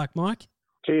style like, Mike?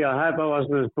 Gee, I hope I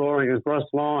wasn't as boring as Ross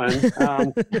Lyon.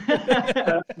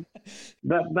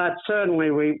 But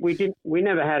certainly we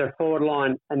never had a forward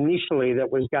line initially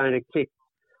that was going to kick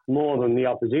more than the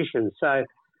opposition. So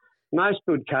most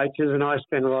good coaches, and I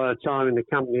spent a lot of time in the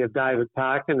company of David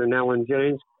Parkin and Alan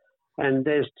Jones, and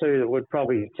there's two that would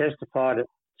probably testify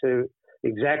to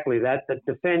exactly that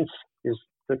defence is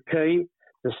the key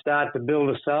to start to build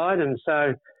a side. And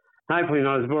so hopefully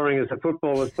not as boring as the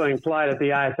football that's being played at the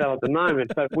AFL at the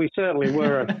moment, but we certainly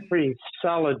were a pretty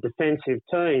solid defensive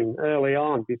team early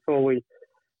on before we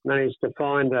managed to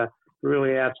find a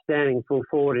really outstanding full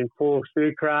forward in Paul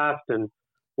Shoecraft, and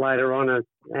later on an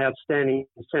outstanding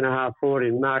centre-half forward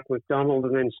in Mark McDonald,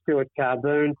 and then Stuart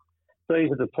Carboon. These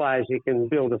are the players you can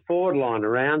build a forward line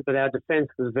around, but our defence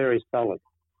was very solid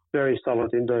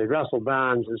indeed. Russell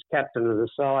Barnes was captain of the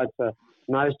side for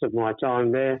most of my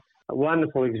time there. A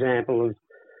wonderful example of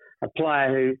a player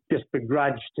who just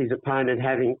begrudged his opponent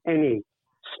having any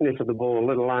sniff of the ball,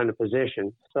 let alone a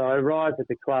possession. So I arrived at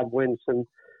the club when some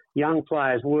young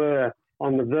players were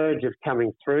on the verge of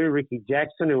coming through. Ricky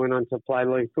Jackson, who went on to play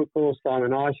league football,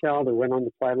 Simon Eichel, who went on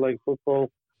to play league football.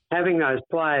 Having those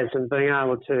players and being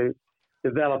able to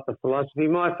develop a philosophy,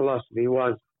 my philosophy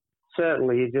was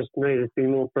certainly you just needed to be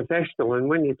more professional. And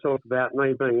when you talk about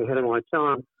me being ahead of my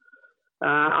time,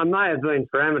 I may have been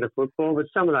for amateur football, but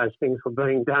some of those things were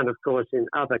being done, of course, in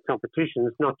other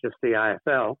competitions, not just the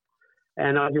AFL.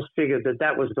 And I just figured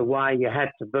that was the way you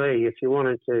had to be if you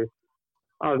wanted to.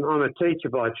 I'm a teacher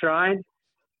by trade.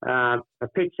 A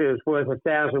picture is worth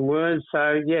 1,000 words.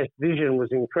 So, yes, vision was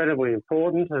incredibly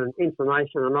important, and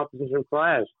information on opposition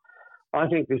players. I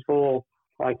think before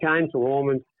I came to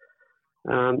Ormond,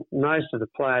 most of the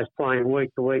players playing week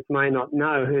to week may not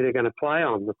know who they're going to play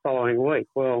on the following week.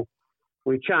 Well,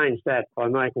 we changed that by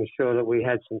making sure that we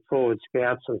had some forward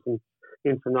scouts and some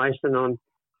information on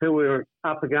who we were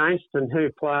up against and who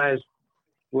players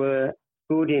were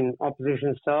good in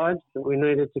opposition sides that we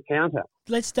needed to counter.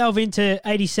 Let's delve into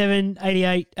 87,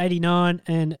 88, 89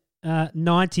 and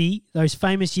 90, those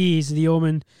famous years of the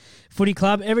Ormond Footy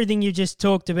Club. Everything you just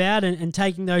talked about and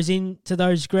taking those into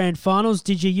those grand finals.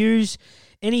 Did you use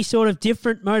any sort of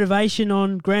different motivation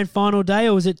on grand final day,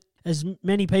 or was it, as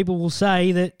many people will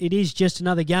say, that it is just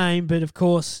another game, but of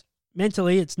course,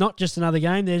 mentally, it's not just another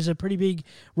game. There's a pretty big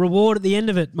reward at the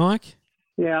end of it, Mike.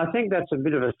 Yeah, I think that's a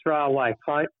bit of a throwaway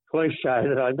cliche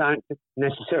that I don't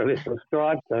necessarily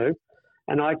subscribe to.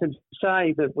 And I could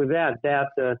say that without doubt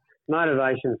the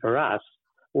motivation for us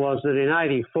was that in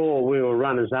 84 we were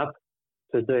runners-up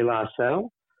to De La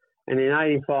Salle, and in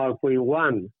 85 we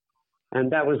won.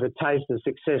 And that was a taste of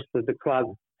success that the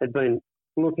club had been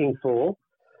looking for.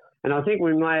 And I think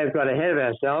we may have got ahead of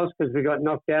ourselves because we got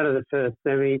knocked out of the first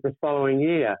semi the following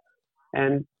year.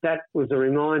 And that was a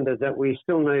reminder that we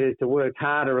still needed to work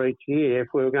harder each year if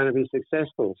we were going to be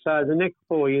successful. So the next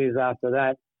 4 years after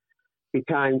that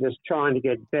became just trying to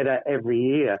get better every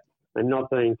year and not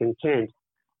being content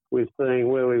with being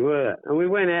where we were. And we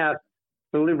went out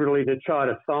deliberately to try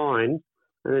to find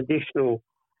an additional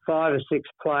 5 or 6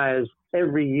 players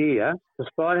every year,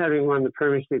 despite having won the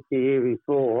premiership the year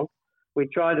before. We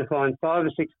tried to find 5 or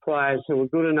 6 players who were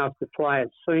good enough to play at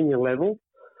senior level,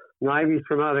 maybe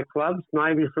from other clubs,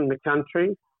 maybe from the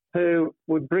country, who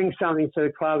would bring something to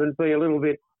the club and be a little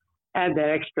bit, add that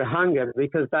extra hunger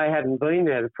because they hadn't been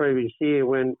there the previous year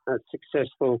when a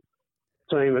successful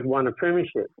team had won a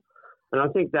premiership. And I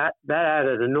think that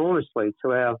added enormously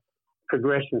to our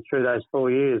progression through those 4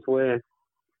 years where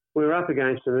we were up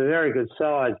against some very good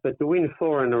sides, but to win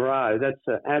 4 in a row, that's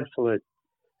an absolute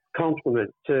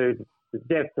compliment to the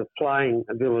depth of playing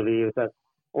ability of that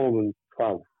Ormond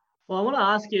club. Well, I want to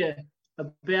ask you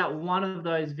about one of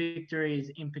those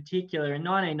victories in particular. In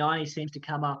 1990 seems to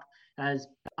come up as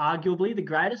arguably the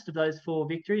greatest of those 4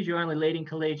 victories. You're only leading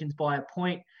Collegians by a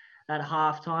point at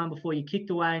half-time before you kicked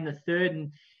away in the third,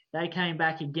 and they came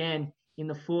back again in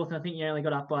the fourth, and I think you only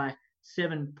got up by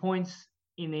 7 points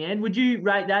in the end. Would you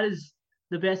rate that as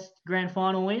the best grand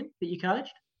final win that you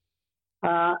coached?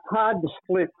 Hard to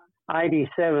split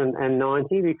 87 and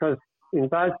 90 because in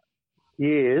both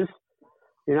years,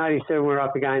 in 87 we were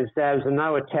up against Dabs and they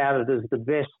were touted as the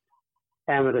best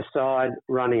amateur side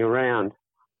running around,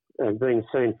 being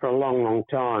seen for a long, long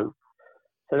time.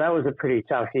 So that was a pretty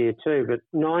tough year too. But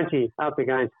 90 up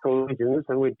against Collegians,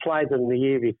 and we'd played them the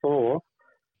year before.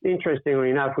 Interestingly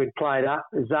enough, we'd played up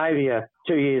Xavier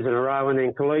 2 years in a row and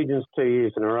then Collegians 2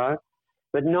 years in a row.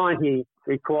 But 90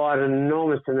 required an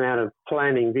enormous amount of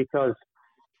planning because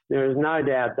there is no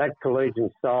doubt that Collegian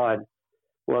side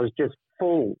was just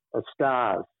full of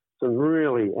stars, some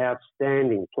really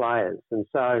outstanding players. And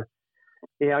so,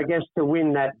 yeah, I guess to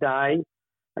win that day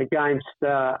against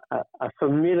a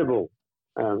formidable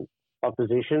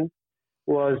opposition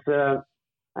was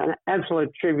an absolute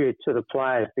tribute to the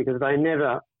players because they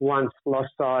never once lost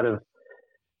sight of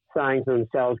saying to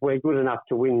themselves, we're good enough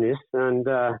to win this. And,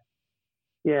 a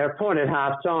point at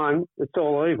half-time, it's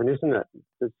all even, isn't it?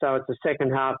 So it's a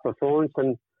second-half performance.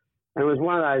 And it was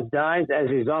one of those days, as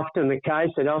is often the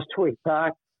case at Ostwick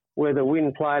Park, where the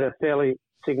wind played a fairly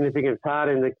significant part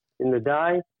in the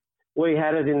day. We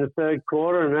had it in the third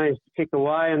quarter and managed to kick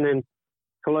away, and then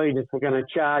Collegians were going to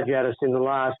charge at us in the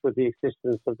last with the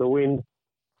assistance of the wind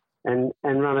and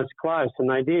run us close, and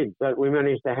they did. But we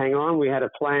managed to hang on. We had a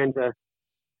plan to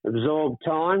absorb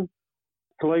time.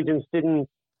 Collegians didn't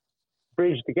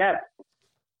bridge the gap.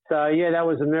 So, yeah, that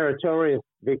was a meritorious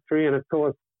victory. And, of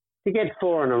course, to get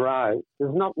 4 in a row,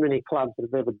 there's not many clubs that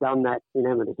have ever done that in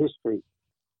amateur history,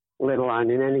 let alone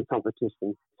in any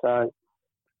competition. So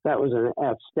that was an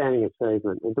outstanding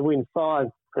achievement. And to win 5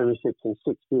 premierships in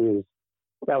 6 years,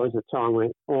 that was a time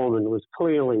when Ormond was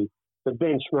clearly the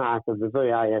benchmark of the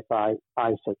VAFA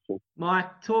A section.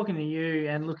 Mike, talking to you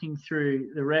and looking through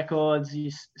the records,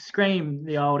 you scream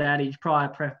the old adage,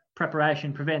 prior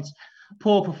preparation prevents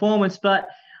poor performance. But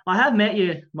I have met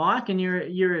you, Mike, and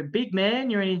you're a big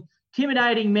man. You're an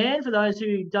intimidating man for those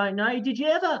who don't know. Did you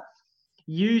ever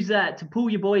use that to pull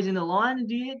your boys in the line?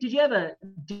 Did you ever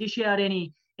dish out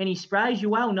any sprays? You're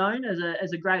well known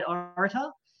as a great orator.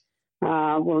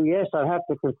 Well, yes, I have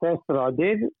to confess that I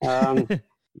did.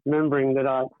 Remembering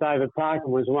that David Parkin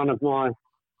was one of my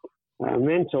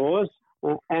mentors,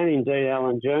 and indeed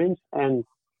Alan Jones, and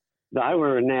they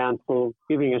were renowned for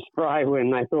giving a spray when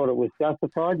they thought it was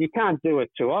justified. You can't do it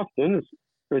too often,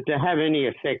 but to have any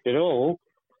effect at all,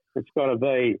 it's got to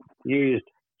be used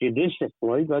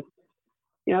judiciously. But,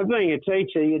 you know, being a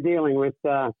teacher, you're dealing with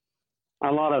a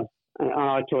lot of,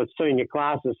 I taught senior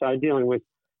classes, so dealing with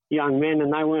young men,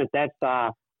 and they weren't that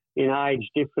far in age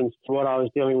difference to what I was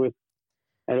dealing with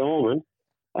at Ormond.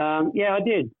 I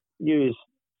did use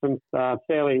some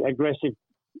fairly aggressive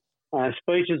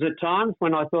speeches at times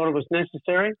when I thought it was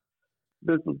necessary.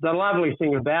 The lovely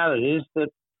thing about it is that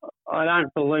I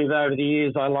don't believe over the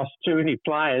years I lost too many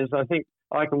players. I think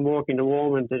I can walk into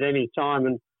Ormond at any time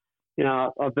and, you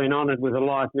know, I've been honoured with a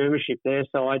life membership there,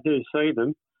 so I do see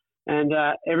them. And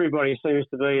everybody seems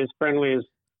to be as friendly as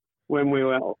when we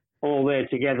were all there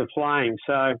together playing.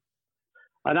 So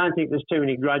I don't think there's too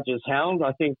many grudges held.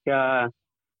 I think I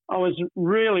was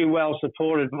really well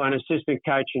supported by an assistant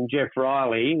coach in Jeff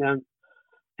Riley.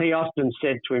 He often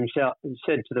said to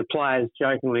the players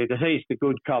jokingly that he's the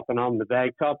good cop and I'm the bad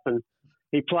cop, and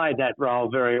he played that role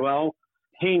very well.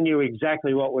 He knew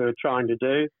exactly what we were trying to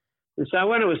do. And so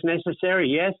when it was necessary,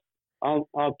 yes,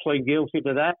 I'll plead guilty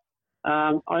to that.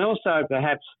 I also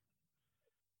perhaps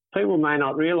people may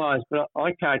not realise, but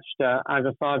I coached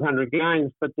over 500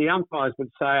 games, but the umpires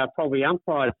would say I probably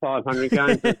umpired 500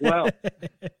 games as well.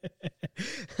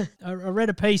 I read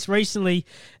a piece recently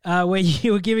where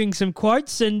you were giving some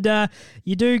quotes, and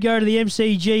you do go to the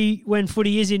MCG when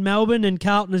footy is in Melbourne and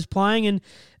Carlton is playing, and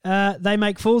they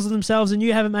make fools of themselves, and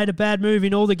you haven't made a bad move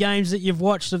in all the games that you've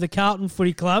watched of the Carlton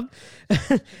Footy Club.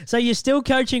 So you're still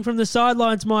coaching from the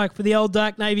sidelines, Mike, for the old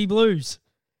Dark Navy Blues?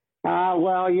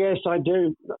 Well, yes, I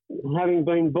do. Having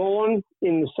been born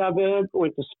in the suburb,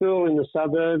 went to school in the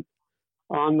suburb,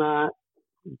 I'm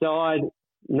dyed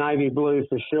navy blue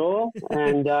for sure,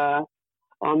 and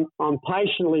I'm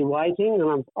patiently waiting,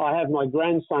 and I have my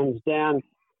grandsons down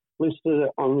listed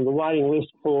on the waiting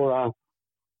list for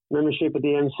membership at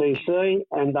the MCC,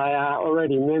 and they are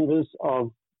already members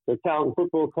of the Carlton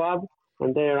Football Club,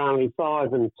 and they're only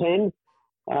 5 and 10,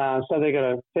 so they've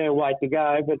got a fair way to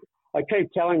go, but I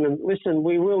keep telling them, listen,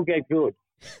 we will get good.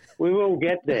 We will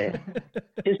get there.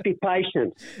 Just be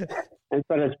patient.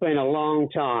 But it's been a long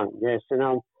time, yes.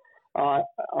 And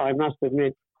I must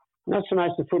admit, not so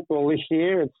much the football this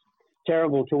year. It's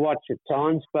terrible to watch at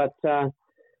times, but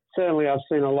certainly I've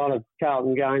seen a lot of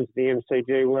Carlton games at the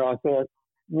MCG where I thought,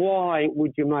 why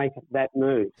would you make that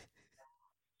move?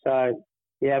 So,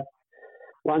 yeah,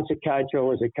 once a coach,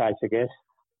 always a coach, I guess.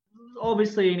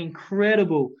 Obviously an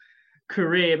incredible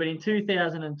career, but in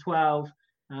 2012,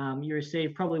 you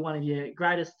received probably one of your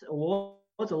greatest awards,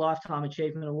 a Lifetime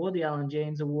Achievement Award, the Alan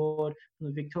Jeans Award from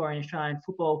the Victorian Australian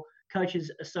Football Coaches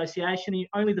Association. You're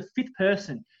only the 5th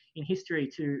person in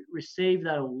history to receive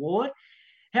that award.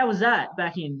 How was that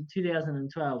back in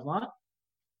 2012, Mike?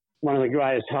 One of the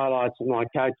greatest highlights of my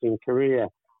coaching career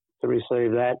to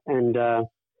receive that, and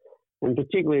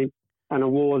particularly an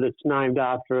award that's named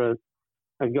after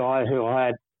a guy who I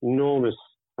had enormous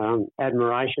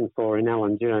admiration for in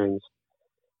Alan Jones.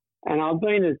 And I've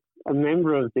been a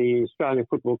member of the Australian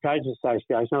Football Coaches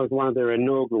Association. I was one of their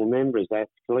inaugural members,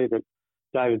 actually, that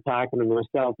David Parkin and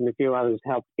myself and a few others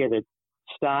helped get it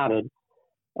started.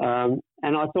 And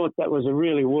I thought that was a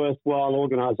really worthwhile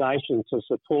organisation to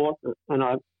support. And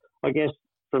I guess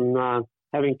from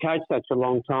having coached such a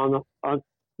long time, I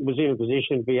was in a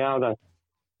position to be able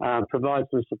to provide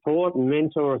some support and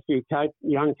mentor a few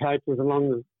young coaches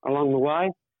along the way.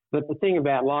 But the thing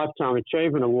about Lifetime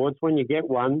Achievement Awards, when you get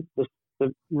one,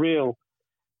 the real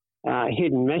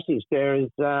hidden message there is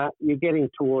you're getting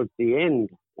towards the end,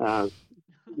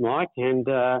 Mike, and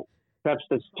perhaps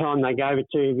it's time they gave it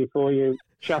to you before you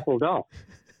shuffled off.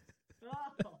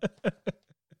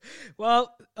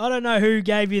 Well, I don't know who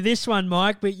gave you this one,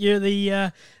 Mike, but you're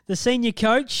the senior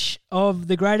coach of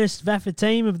the greatest VAFA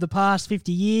team of the past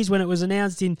 50 years when it was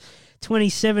announced in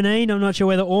 2017. I'm not sure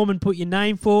whether Ormond put your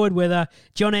name forward, whether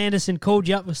John Anderson called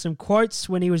you up with some quotes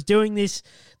when he was doing this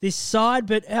side.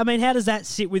 But, I mean, how does that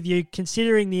sit with you,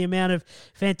 considering the amount of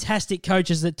fantastic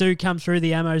coaches that do come through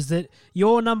the Amos, that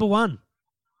you're number one?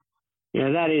 Yeah,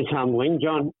 that is humbling.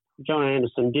 John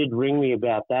Anderson did ring me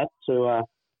about that to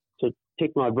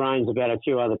pick my brains about a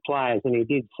few other players, and he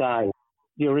did say,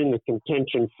 you're in the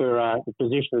contention for the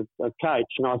position of coach.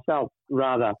 And I felt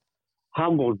rather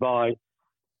humbled by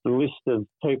the list of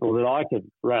people that I could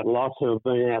rattle off who have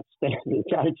been outstanding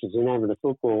coaches in amateur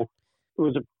football. It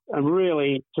was a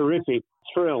really terrific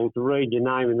thrill to read your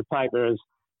name in the paper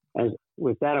as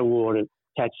with that award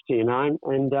attached to your name.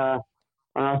 And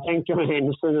I thank John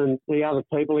Anderson and the other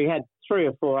people. He had 3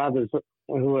 or 4 others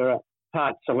who were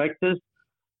part selectors,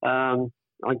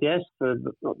 I guess, for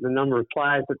the number of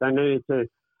players that they needed to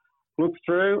look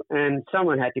through, and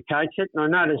someone had to coach it.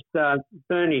 And I noticed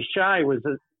Bernie Shea was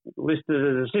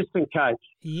listed as assistant coach.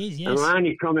 He is, yes. And my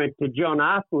only comment to John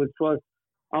afterwards was,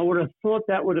 I would have thought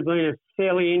that would have been a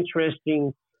fairly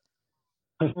interesting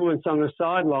performance on the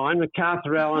sideline,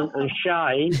 MacArthur Allen and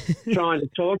Shea trying to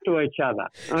talk to each other.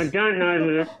 I don't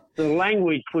know that the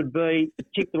language would be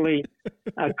particularly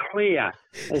clear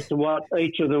as to what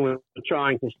each of them were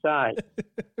trying to say.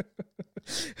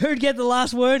 Who'd get the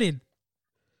last word in?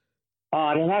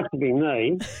 Oh, it'd have to be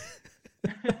me.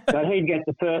 But he'd get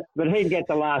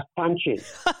the last punch in.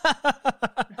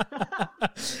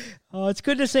 Oh, it's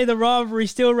good to see the rivalry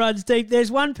still runs deep.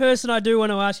 There's one person I do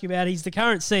want to ask you about. He's the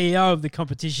current CEO of the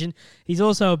competition. He's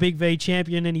also a Big V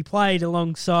champion, and he played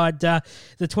alongside the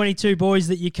 22 boys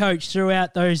that you coached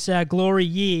throughout those glory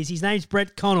years. His name's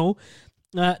Brett Connell.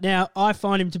 Now, I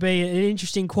find him to be an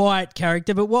interesting, quiet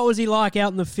character, but what was he like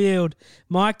out in the field?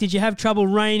 Mike, did you have trouble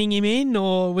reining him in,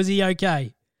 or was he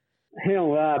okay?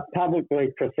 He'll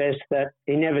publicly profess that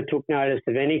he never took notice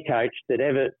of any coach that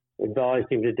ever advised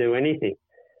him to do anything.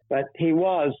 But he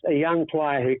was a young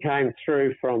player who came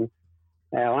through from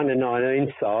our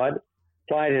under-19 side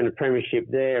played in a premiership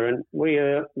there, and we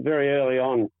very early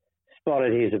on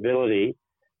spotted his ability.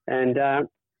 And,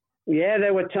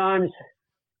 there were times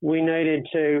we needed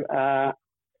to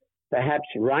perhaps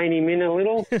rein him in a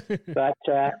little, but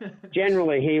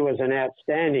generally he was an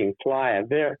outstanding player.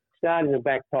 Started in the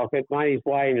back pocket, made his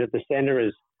way into the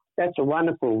centre. That's a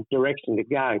wonderful direction to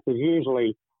go, because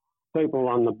usually people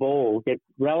on the ball get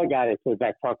relegated to the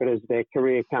back pocket as their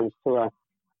career comes to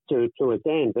its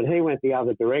end. But he went the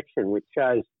other direction, which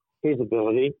shows his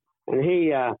ability. And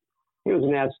he was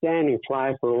an outstanding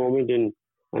player for Ormond in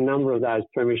a number of those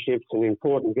premierships and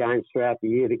important games throughout the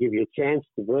year to give you a chance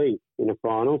to be in a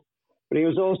final. But he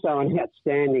was also an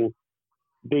outstanding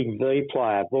big V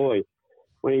player. Boy,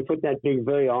 when he put that big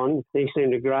V on, he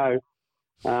seemed to grow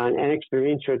an extra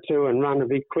inch or two and run a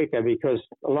bit quicker, because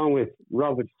along with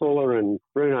Robert Fuller and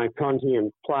Bruno Conti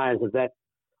and players of that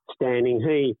standing,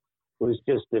 he was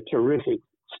just a terrific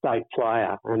state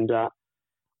player. And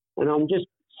I'm just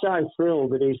so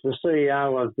thrilled that he's the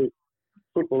CEO of the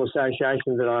Football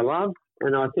Association that I love.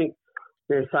 And I think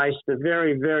they've faced a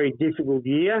very, very difficult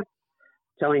year,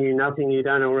 telling you nothing you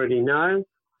don't already know.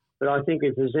 But I think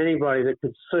if there's anybody that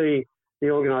could see the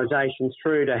organisation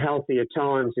through to healthier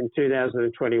times in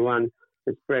 2021,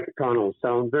 it's Brett Connell.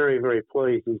 So I'm very, very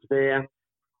pleased he's there.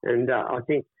 And I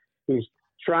think he's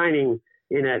training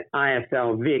in at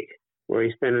AFL Vic, where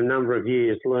he spent a number of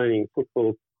years learning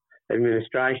football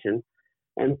administration.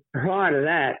 And prior to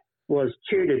that, was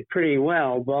tutored pretty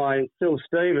well by Phil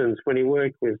Stevens when he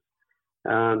worked with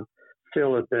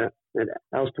Phil at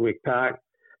Elsternwick Park.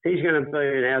 He's going to be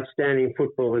an outstanding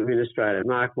football administrator,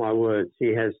 mark my words.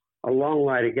 He has a long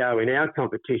way to go in our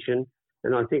competition,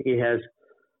 and I think he has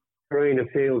greener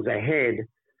fields ahead.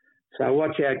 So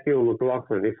watch out, Gil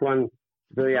McLaughlin. If one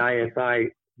VAFA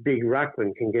big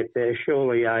ruckman can get there,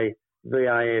 surely a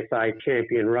VAFA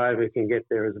champion rover can get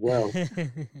there as well.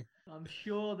 I'm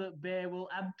sure that Bear will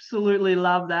absolutely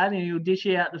love that, and he'll dish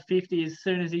you out the 50 as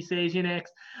soon as he sees you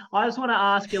next. I just want to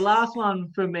ask you, last one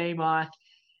from me, Mike.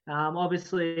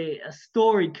 Obviously, a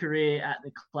storied career at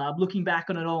the club. Looking back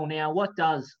on it all now, what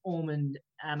does Ormond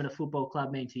Amateur Football Club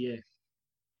mean to you?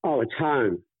 Oh, it's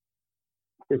home.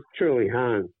 It's truly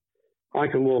home. I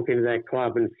can walk into that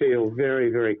club and feel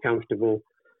very, very comfortable,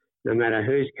 no matter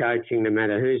who's coaching, no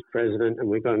matter who's president, and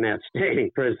we've got an outstanding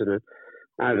president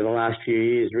over the last few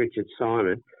years, Richard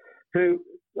Simon, who,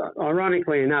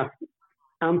 ironically enough,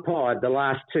 umpired the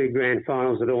last two grand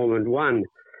finals that Ormond won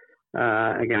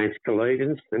against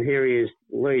Collegians, and here he is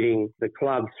leading the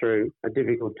club through a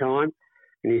difficult time,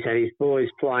 and he's had his boys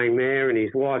playing there and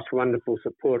his wife's wonderful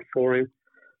support for him.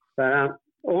 But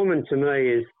Ormond to me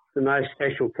is the most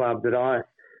special club that I've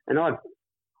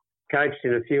coached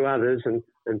in a few others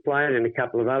and played in a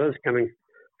couple of others coming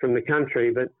from the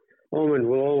country, but Ormond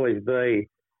will always be,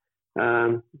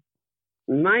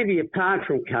 maybe apart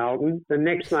from Carlton, the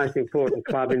next most important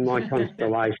club in my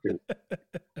constellation.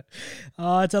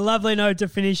 Oh, it's a lovely note to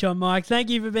finish on, Mike. Thank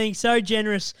you for being so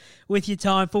generous with your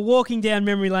time, for walking down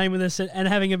memory lane with us and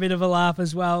having a bit of a laugh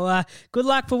as well. Good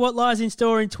luck for what lies in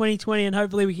store in 2020, and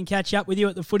hopefully we can catch up with you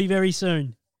at the footy very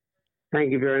soon.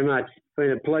 Thank you very much. It's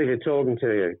been a pleasure talking to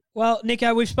you. Well,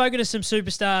 Nico, we've spoken to some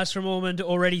superstars from Ormond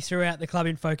already throughout the Club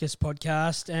in Focus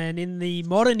podcast, and in the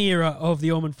modern era of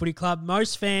the Ormond Footy Club,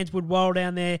 most fans would roll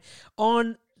down there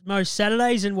on most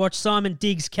Saturdays and watch Simon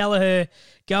Diggs Kelleher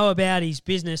go about his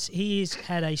business. He has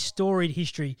had a storied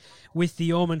history with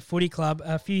the Ormond Footy Club.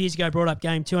 A few years ago, brought up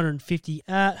game 250.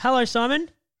 Hello, Simon.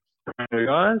 Hey,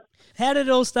 guys. How did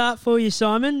it all start for you,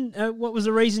 Simon? What was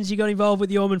the reasons you got involved with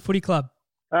the Ormond Footy Club?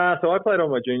 So I played all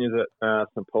my juniors at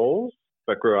St Paul's,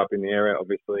 but grew up in the area,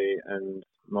 obviously, and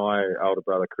my older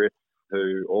brother, Chris,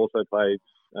 who also played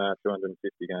 250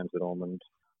 games at Ormond,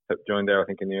 joined there, I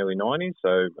think, in the early 90s.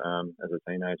 So as a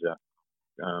teenager,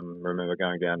 remember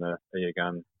going down to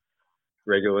Eargun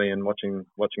regularly and watching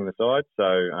the side. So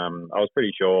I was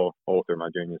pretty sure all through my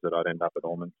juniors that I'd end up at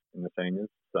Ormond in the seniors.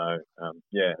 So,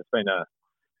 it's been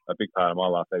a big part of my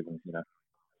life, even,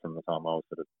 from the time I was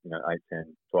sort of, 8,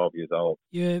 10, 12 years old.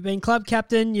 You've been club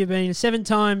captain, you've been a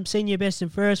 7-time senior best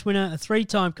and fairest winner, a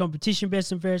 3-time competition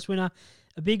best and fairest winner,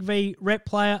 a Big V rep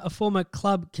player, a former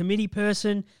club committee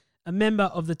person, a member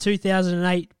of the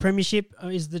 2008 Premiership.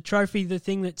 Is the trophy the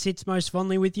thing that sits most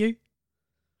fondly with you?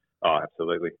 Oh,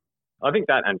 absolutely. I think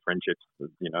that and friendships.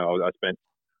 I spent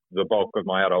the bulk of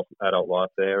my adult life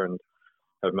there and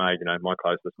have made, my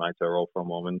closest mates are all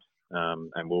from Ormond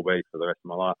and will be for the rest of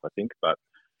my life, I think. But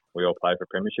we all played for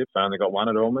premierships. I only got one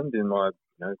at Ormond in my,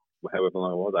 however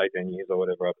long it was, 18 years or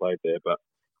whatever I played there. But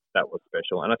that was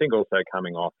special. And I think also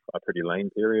coming off a pretty lean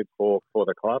period for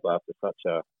the club after such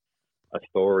a a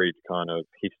storied kind of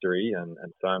history and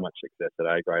so much success at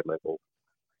A grade level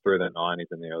through the 90s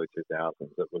and the early 2000s.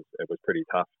 It was pretty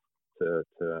tough to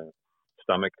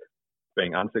stomach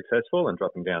being unsuccessful and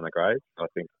dropping down the grades. I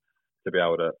think to be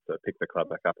able to pick the club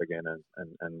back up again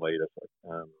and lead us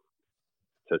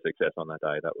to success on that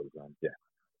day, that was,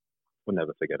 we'll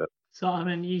never forget it.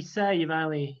 Simon, you say you've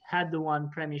only had the one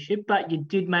premiership, but you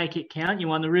did make it count. You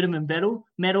won the Ritterman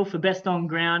medal for best on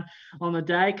ground on the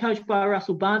day, coached by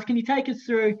Russell Barnes. Can you take us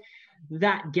through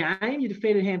that game? You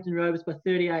defeated Hampton Rovers by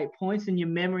 38 points, and your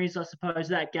memories, I suppose,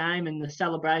 that game and the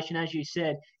celebration, as you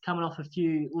said, coming off a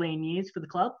few lean years for the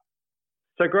club?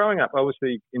 So growing up,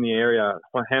 obviously, in the area,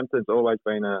 Hampton's always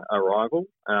been a rival.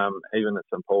 Even at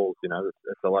St Paul's,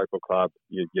 it's a local club.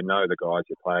 You know the guys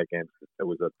you play against. It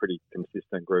was a pretty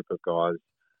consistent group of guys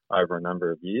over a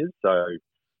number of years. So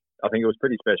I think it was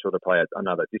pretty special to play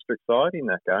another district side in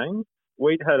that game.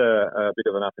 We'd had a bit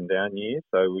of an up and down year.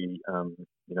 So we,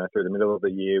 through the middle of the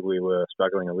year, we were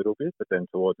struggling a little bit. But then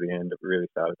towards the end, it really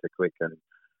started to click. And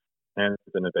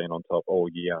Hampton had been on top all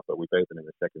year, but we beat them in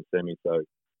the second semi. So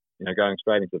going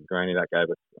straight into the granny, that gave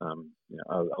us,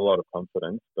 a lot of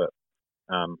confidence, but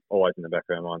always in the back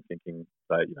of our mind thinking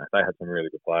they had some really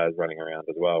good players running around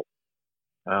as well.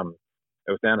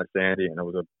 It was down at Sandy, and it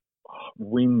was a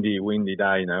windy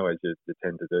day, as you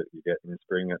tend to do, you get in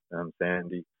spring at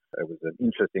Sandy. It was an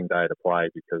interesting day to play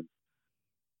because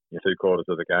 2 quarters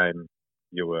of the game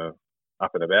you were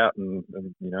up and about, and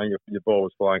your ball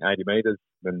was flying 80 metres.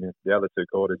 Then the other 2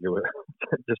 quarters you were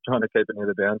just trying to keep it near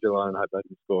the boundary line and hope they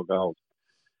didn't score goals.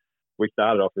 We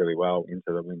started off really well into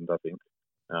the wind, I think.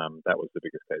 That was the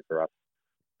biggest key for us.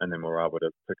 And then we were able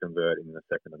to convert in the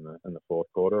second and the fourth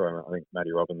quarter. And I think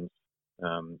Matty Robbins,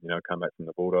 come back from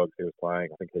the Bulldogs, he was playing.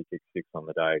 I think he kicked 6 on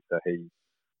the day, so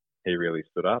he really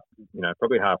stood up.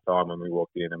 Probably half time when we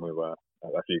walked in and we were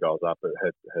a few goals up, but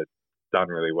had done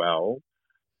really well.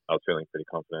 I was feeling pretty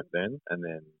confident then, and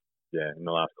then in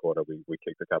the last quarter we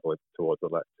kicked a couple towards the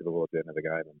end of the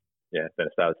game, and then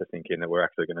it started to sink in that we're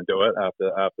actually going to do it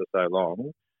after so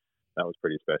long. That was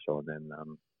pretty special, and then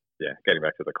getting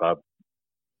back to the club,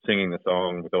 singing the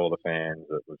song with all the fans,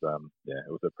 it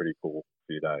was a pretty cool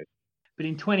few days. But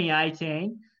in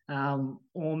 2018,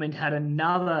 Ormond had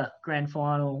another grand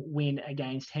final win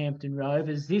against Hampton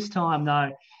Rovers. This time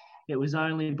though, it was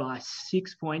only by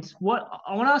 6 points. I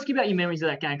want to ask you about your memories of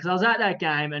that game, because I was at that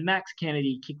game and Max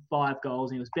Kennedy kicked 5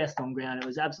 goals and he was best on ground. It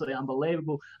was absolutely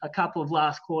unbelievable. A couple of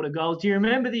last quarter goals. Do you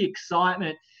remember the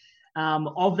excitement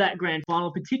of that grand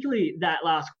final, particularly that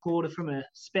last quarter from a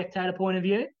spectator point of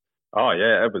view? Oh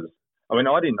yeah, it was. I mean,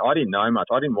 I didn't know much.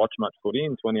 I didn't watch much footy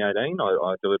in 2018.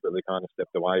 I deliberately kind of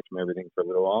stepped away from everything for a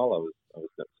little while. I was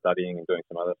studying and doing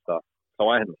some other stuff, so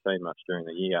I hadn't seen much during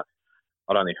the year.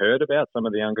 I'd only heard about some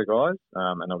of the younger guys,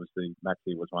 and obviously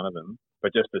Maxie was one of them.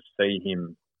 But just to see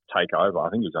him take over, I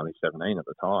think he was only 17 at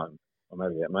the time, or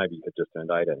maybe he had just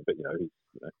turned 18. But he's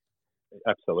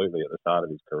absolutely at the start of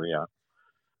his career,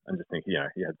 and just think he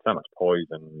had so much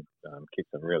poise and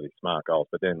kicked some really smart goals.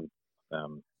 But then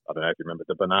I don't know if you remember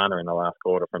the banana in the last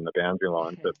quarter from the boundary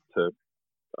line to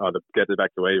either get it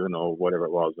back to even or whatever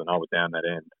it was, and I was down that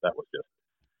end. That was just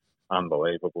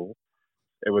unbelievable.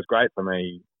 It was great for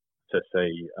me to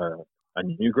see a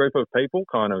new group of people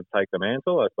kind of take the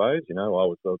mantle, I suppose. I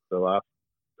was the last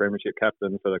premiership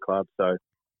captain for the club, so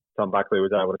Tom Buckley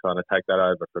was able to kind of take that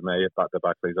over from me. But the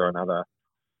Buckleys are another,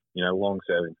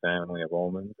 long-serving family of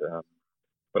Ormond,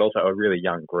 but also a really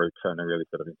young group and a really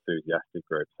sort of enthusiastic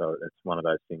group. So it's one of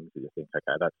those things that you think,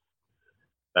 okay,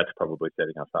 that's probably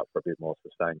setting us up for a bit more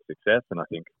sustained success. And I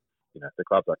think, the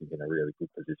club's, I think, in a really good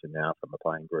position now from the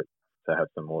playing group to have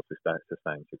some more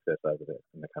sustained success over there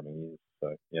in the coming years.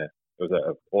 So, it was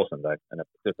an awesome day and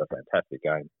just a fantastic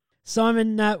game.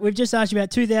 Simon, we've just asked you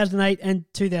about 2008 and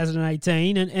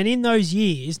 2018, and in those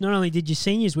years, not only did your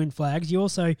seniors win flags, you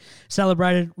also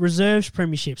celebrated reserves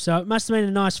premiership. So it must have been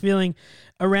a nice feeling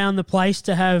around the place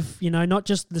to have, not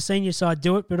just the senior side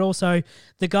do it, but also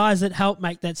the guys that help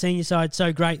make that senior side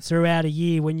so great throughout a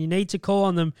year when you need to call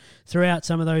on them throughout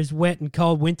some of those wet and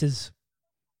cold winters.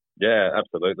 Yeah,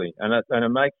 absolutely. And it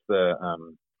makes the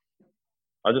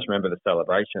I just remember the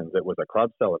celebrations. It was a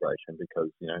club celebration because,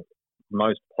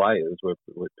 most players were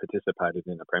participated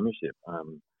in the premiership.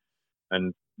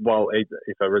 And while if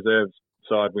a reserves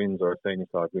side wins or a senior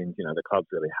side wins, the club's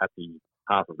really happy.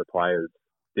 Half of the players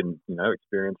didn't,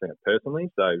 experiencing it personally.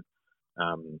 So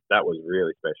that was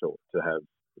really special to have,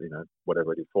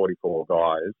 whatever it is, 44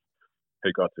 guys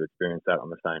who got to experience that on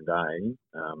the same day.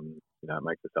 It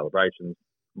makes the celebrations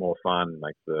more fun,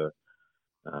 makes the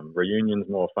Reunion's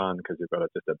more fun because you've got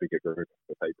just a bigger group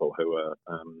of people who are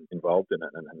involved in it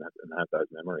and have those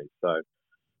memories. So,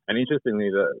 and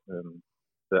interestingly,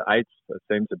 the eights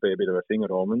seems to be a bit of a thing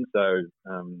at Ormond. So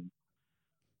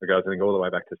it goes, I think, all the way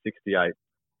back to 68.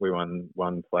 We won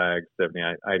one flag,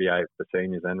 78, 88 the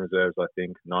seniors and reserves, I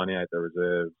think, 98 the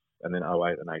reserves, and then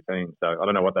 08 and 18. So I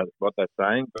don't know what that's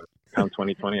saying, but come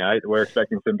 2028, we're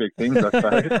expecting some big things, I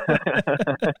suppose.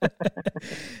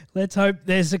 Let's hope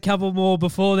there's a couple more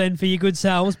before then for your good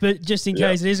selves, but just in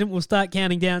case it isn't, we'll start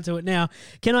counting down to it now.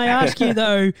 Can I ask you,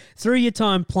 though, through your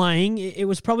time playing, it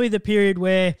was probably the period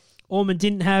where Ormond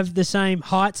didn't have the same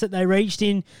heights that they reached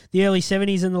in the early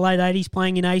 70s and the late 80s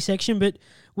playing in A section, but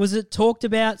was it talked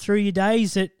about through your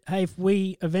days that, hey, if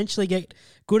we eventually get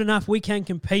good enough, we can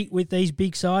compete with these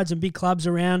big sides and big clubs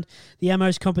around the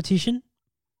Amos competition?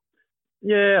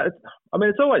 Yeah,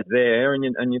 it's always there, and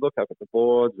you look up at the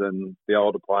boards and the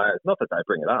older players. Not that they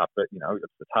bring it up, but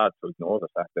it's hard to ignore the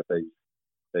fact that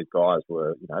these guys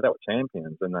were, they were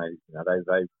champions, and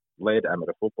they led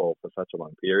amateur football for such a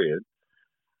long period.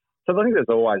 So I think there's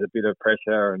always a bit of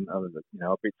pressure and a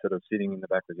bit sort of sitting in the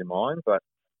back of your mind, but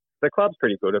the club's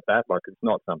pretty good at that. Like, it's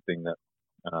not something that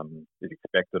is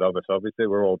expected of us. Obviously,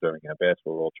 we're all doing our best.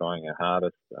 We're all trying our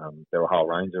hardest. There were a whole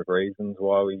range of reasons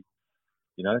why we,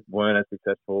 weren't as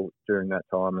successful during that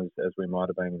time as we might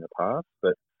have been in the past.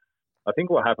 But I think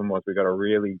what happened was we got a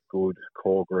really good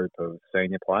core group of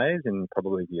senior players in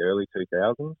probably the early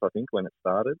 2000s, I think, when it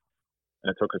started.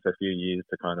 And it took us a few years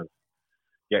to kind of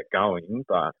get going,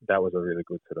 but that was a really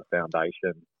good sort of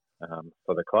foundation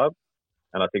for the club.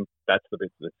 And I think that's the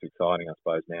bit that's exciting, I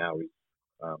suppose, now is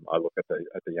I look at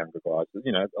the younger guys.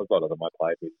 A lot of them I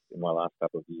played with in my last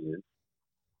couple of years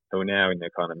who are now in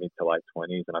their kind of mid to late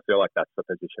 20s, and I feel like that's the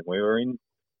position we were in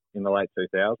the late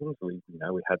 2000s. We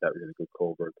had that really good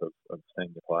core group of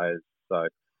senior players. So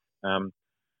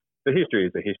the history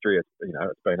is the history.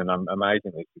 It's been an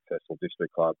amazingly successful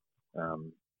district club,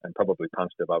 and probably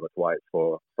punched above its weight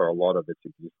for a lot of its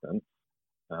existence,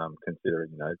 considering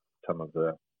some of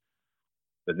the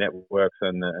networks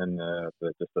and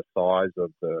just the size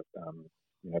of the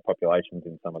populations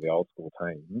in some of the old school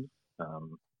teams.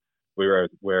 We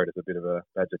wear it as a bit of a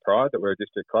badge of pride that we're a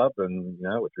district club, and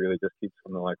it's really just kids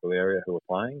from the local area who are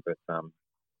playing. But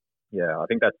I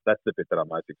think that's the bit that I'm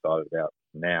most excited about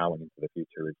now and into the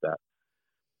future is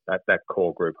that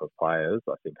core group of players.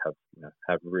 I think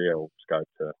have real scope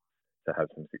to have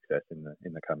some success in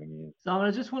the coming years. So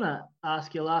I just want to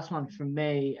ask you, last one from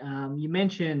me. You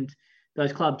mentioned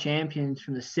those club champions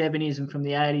from the 70s and from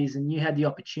the 80s, and you had the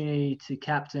opportunity to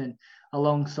captain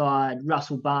alongside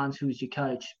Russell Barnes, who was your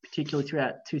coach, particularly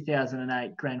throughout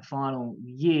 2008 grand final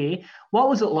year. What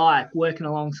was it like working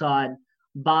alongside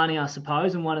Barney, I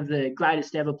suppose, and one of the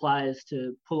greatest ever players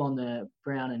to pull on the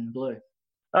brown and blue?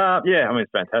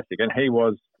 It's fantastic. And he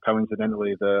was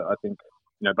coincidentally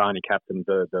Barney captained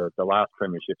the last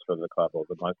premierships for the club, or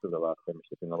most of the last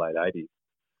premierships in the late 80s.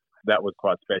 That was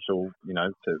quite special,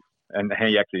 and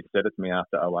he actually said it to me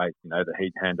after 08, that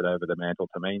he'd handed over the mantle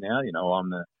to me now.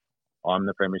 I'm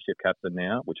the premiership captain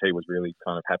now, which he was really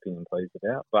kind of happy and pleased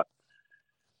about. But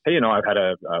he and I have had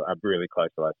a really close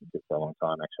relationship for a long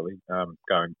time, actually,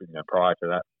 going, prior to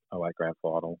that 08 grand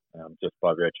final, just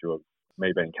by virtue of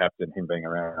me being captain, him being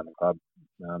around the club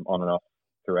on and off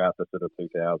throughout the sort of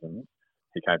 2000s.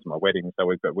 He came to my wedding, so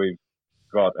we've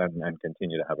got and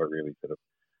continue to have a really sort of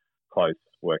close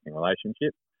working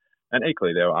relationship. And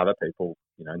equally, there were other people,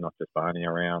 not just Barney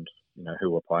around, who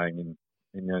were playing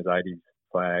in those 80s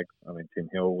flags. I mean, Tim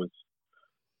Hill was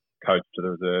coach to the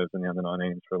reserves and the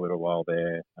under-19s for a little while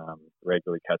there.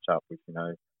 Regularly catch up with,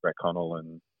 Brett Connell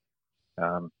and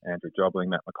Andrew Jobling,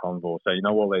 Matt McConville. So,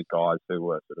 all these guys who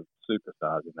were sort of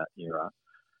superstars in that era,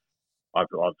 I've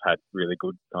had really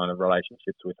good kind of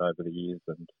relationships with over the years,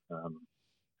 and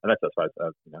that's, I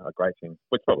suppose, a great thing,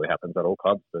 which probably happens at all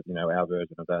clubs. But our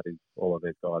version of that is all of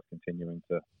these guys continuing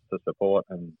to support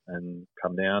and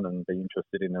come down and be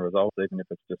interested in the results, even if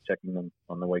it's just checking them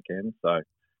on the weekend. So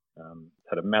it's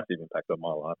had a massive impact on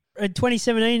my life. In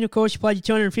 2017, of course, you played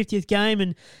your 250th game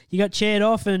and you got chaired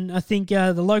off, and I think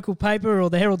the local paper or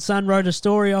the Herald Sun wrote a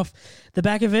story off the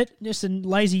back of it. Just a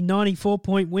lazy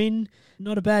 94-point win.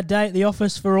 Not a bad day at the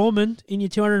office for Ormond in your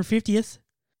 250th.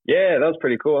 Yeah, that was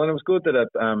pretty cool. And it was good that,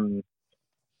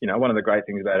 one of the great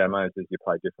things about Amos is you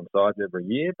play different sides every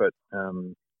year, but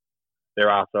there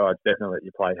are sides definitely that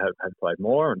you have played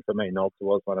more. And for me, Nobs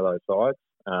was one of those sides.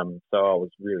 So I was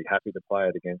really happy to play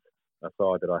it against a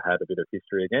side that I had a bit of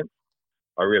history against.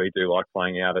 I really do like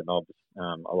playing out at Nobs.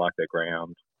 I like their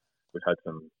ground. we've had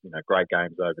some, great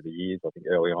games over the years. I think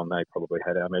early on they probably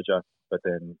had our measure, but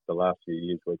then the last few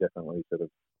years we definitely sort of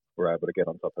were able to get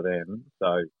on top of them.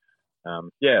 So,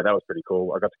 that was pretty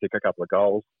cool. I got to kick a couple of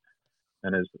goals,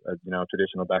 and as a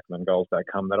traditional backman, goals don't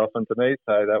come that often to me.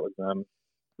 So that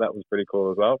was pretty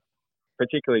cool as well.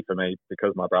 Particularly for me,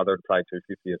 because my brother had played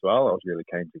 250 as well. I was really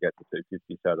keen to get to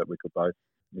 250 so that we could both,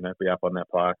 be up on that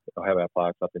plaque, or have our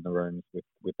plaques up in the rooms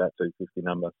with that 250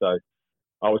 number. So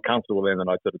I was comfortable then that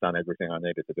I'd sort of done everything I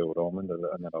needed to do at Ormond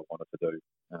and that I wanted to do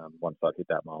once I'd hit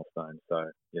that milestone. So,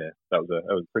 that was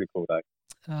a pretty cool day.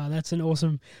 Oh, that's an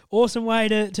awesome way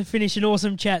to finish an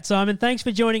awesome chat, Simon. Thanks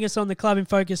for joining us on the Club in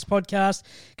Focus podcast.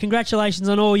 Congratulations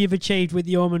on all you've achieved with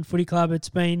the Ormond Footy Club. It's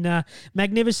been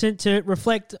magnificent to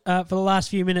reflect for the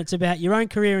last few minutes about your own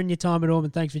career and your time at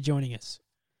Ormond. Thanks for joining us.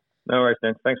 No worries,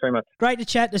 Dan. Thanks very much. Great to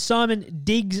chat to Simon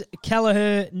Diggs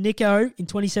Kelleher. Nico, in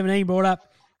 2017, brought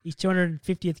up his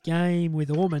 250th game with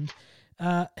Ormond.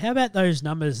 How about those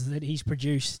numbers that he's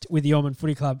produced with the Ormond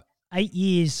Footy Club? 8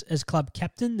 years as club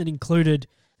captain that included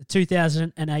the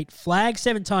 2008 flag,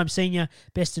 7-time senior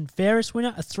best and fairest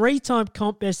winner, a 3-time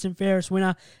comp best and fairest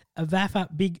winner, a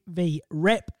VAFA Big V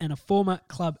rep, and a former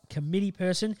club committee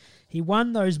person. He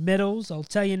won those medals, I'll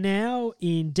tell you now,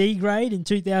 in D grade in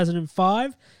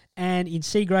 2005 and in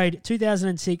C grade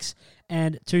 2006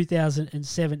 and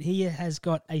 2007. He has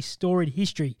got a storied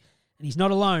history, and he's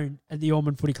not alone at the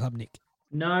Ormond Footy Club, Nick.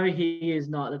 No, he is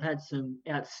not. They've had some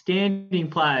outstanding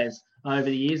players over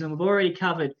the years, and we've already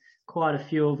covered quite a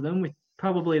few of them, with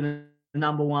probably the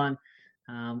number one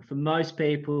for most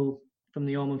people from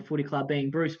the Ormond Footy Club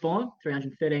being Bruce Bourne,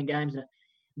 313 games, a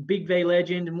Big V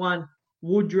legend, and one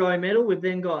Woodrow medal. We've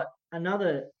then got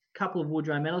another couple of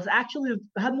Woodrow medals. Actually,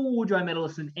 we've had more Woodrow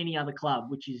medalists than any other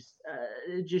club, which is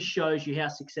it just shows you how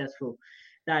successful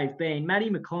they've been. Matty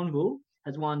McConville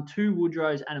has won 2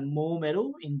 Woodrows and a Moore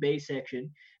medal in B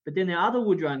section. But then there are other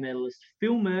Woodrow medalists,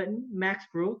 Phil Merton, Max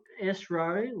Brook, S.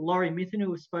 Rowe, Laurie Mithen, who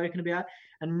we've spoken about,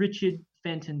 and Richard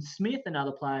Fenton Smith,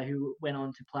 another player who went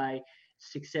on to play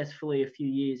successfully a few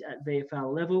years at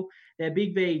VFL level. They're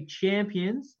Big V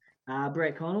champions,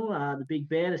 Brett Connell, the Big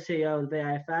Bear, the CEO of the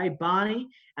VAFA, Barney,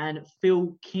 and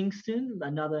Phil Kingston,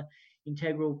 another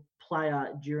integral player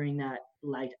during that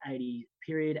late 80s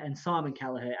period. And Simon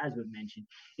Kelleher, as we've mentioned,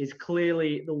 is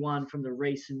clearly the one from the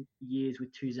recent years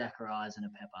with 2 Zacharias and a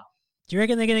Pepper. Do you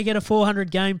reckon they're going to get a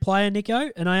 400-game player, Nico?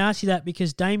 And I ask you that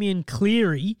because Damien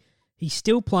Cleary, he's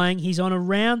still playing. He's on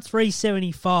around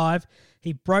 375.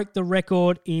 He broke the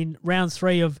record in round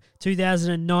 3 of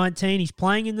 2019. He's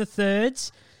playing in the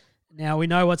thirds. Now, we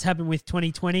know what's happened with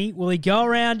 2020. Will he go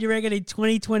around, you reckon, in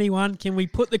 2021? Can we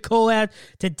put the call out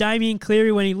to Damien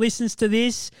Cleary when he listens to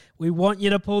this? We want you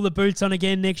to pull the boots on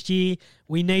again next year.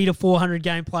 We need a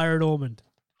 400-game player at Ormond.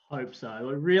 Hope so. I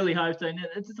really hope so. And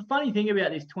it's the funny thing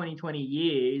about this 2020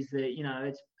 year is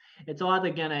that, it's either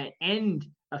going to end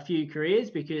a few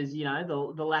careers because,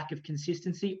 the lack of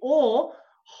consistency, or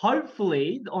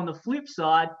hopefully, on the flip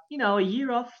side, a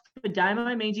year off for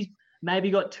Damo means he's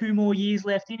maybe got 2 more years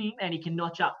left in him and he can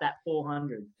notch up that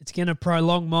 400. It's going to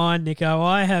prolong mine, Nico.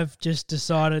 I have just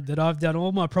decided that I've done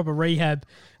all my proper rehab.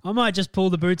 I might just pull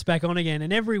the boots back on again.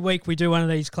 And every week we do one of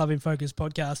these Club in Focus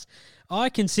podcasts, I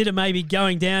consider maybe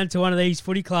going down to one of these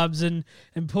footy clubs and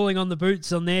pulling on the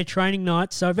boots on their training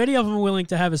nights. So if any of them are willing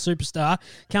to have a superstar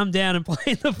come down and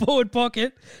play in the forward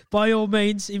pocket, by all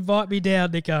means, invite me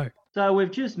down, Nico. So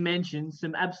we've just mentioned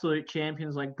some absolute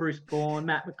champions like Bruce Bourne,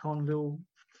 Matt McConville,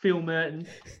 Phil Merton.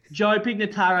 Joe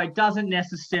Pignataro doesn't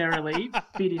necessarily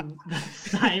fit in the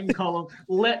same column,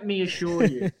 let me assure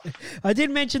you. I did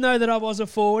mention, though, that I was a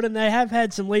forward, and they have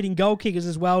had some leading goal kickers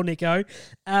as well, Nico.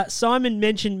 Simon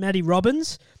mentioned Matty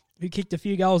Robbins, who kicked a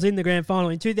few goals in the grand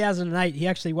final. In 2008, he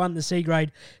actually won the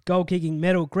C-grade goal-kicking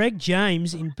medal. Greg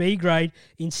James in B-grade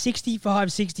in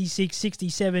 65, 66,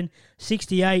 67,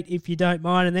 68, if you don't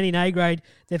mind. And then in A-grade,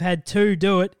 they've had 2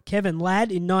 do it. Kevin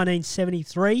Ladd in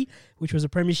 1973, which was a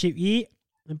premiership year,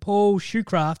 and Paul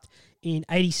Shoecraft in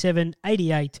 87,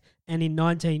 88, and in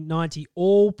 1990,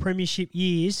 all premiership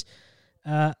years.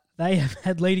 They have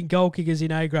had leading goal kickers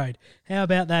in A-grade. How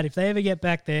about that? If they ever get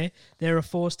back there, they're a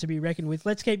force to be reckoned with.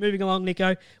 Let's keep moving along,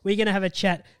 Nico. We're going to have a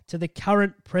chat to the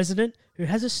current president, who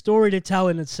has a story to tell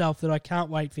in itself that I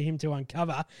can't wait for him to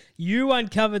uncover. You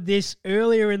uncovered this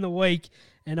earlier in the week,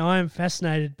 and I am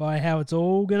fascinated by how it's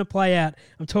all going to play out.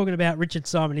 I'm talking about Richard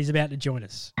Simon. He's about to join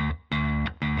us.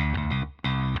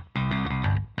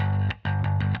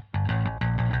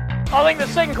 I think the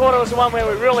second quarter was the one where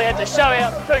we really had to show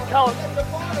out Kurt Collins.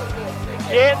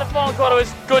 Yeah, the final quarter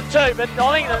was good too, but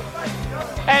I think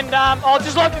I'd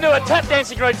just like to do a tap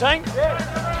dancing routine.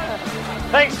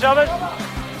 Thanks, Robert.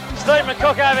 Steve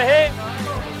McCook over here.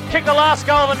 Kicked the last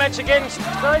goal of the match again, Steve.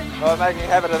 Well, making a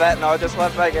habit of that, and I just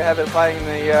love making a habit of playing in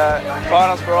the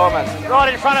finals for Ormond.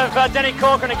 Right in front of Danny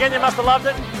Corcoran again, you must have loved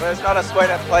it. Well, it's not a sweet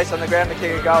place on the ground to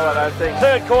kick a goal, I don't think.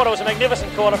 Third quarter was a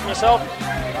magnificent quarter from yourself.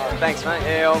 Oh, thanks, mate.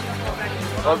 Yeah,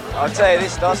 I'll tell you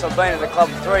this, Dos, I've been at the club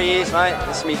for 3 years, mate.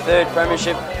 This is my third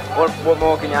premiership. What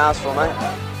more can you ask for, mate?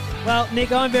 Well,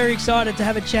 Nick, I'm very excited to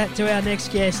have a chat to our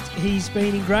next guest. He's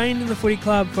been ingrained in the footy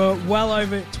club for well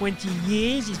over 20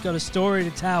 years. He's got a story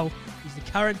to tell. He's the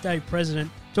current day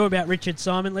president. Talk about Richard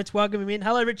Simon. Let's welcome him in.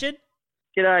 Hello, Richard.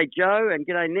 G'day, Joe, and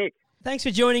g'day, Nick. Thanks for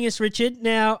joining us, Richard.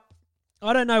 Now,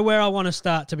 I don't know where I want to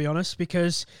start, to be honest,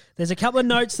 because there's a couple of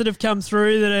notes that have come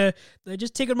through that they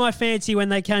just tickled my fancy when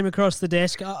they came across the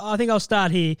desk. I think I'll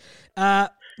start here.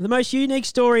 The most unique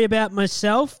story about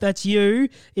myself, that's you,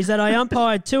 is that I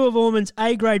umpired two of Ormond's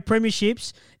A-grade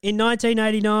premierships in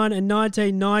 1989 and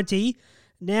 1990.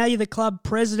 Now you're the club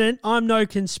president. I'm no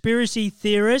conspiracy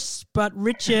theorist, but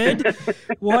Richard,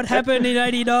 what happened in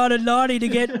 89 and 90 to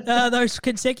get those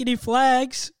consecutive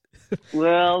flags?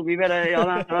 Well, we better.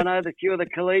 I know the few of the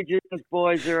collegiate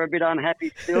boys are a bit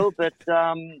unhappy still, but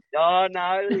I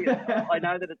know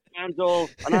that it sounds all.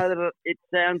 I know that it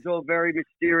sounds all very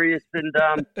mysterious and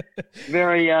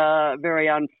very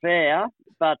unfair.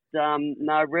 But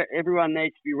no, everyone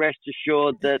needs to be rest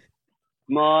assured that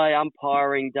my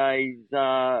umpiring days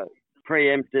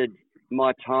preempted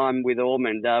my time with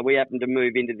Ormond. We happened to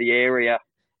move into the area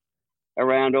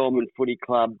around Ormond Footy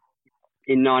Club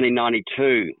in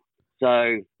 1992.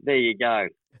 So there you go.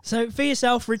 So for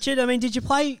yourself, Richard, I mean, did you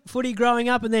play footy growing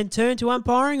up and then turn to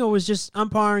umpiring, or was just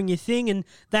umpiring your thing and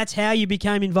that's how you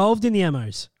became involved in the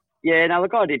Amos? Yeah, no,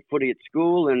 look, I did footy at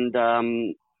school and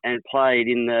played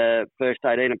in the first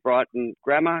 18 at Brighton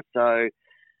Grammar. So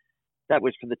that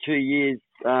was for the 2 years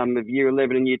of year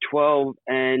 11 and year 12.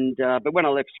 And but when I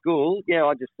left school, yeah,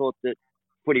 I just thought that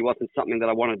footy wasn't something that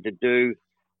I wanted to do.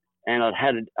 And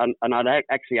I'd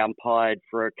actually umpired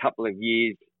for a couple of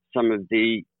years some of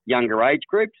the younger age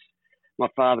groups. My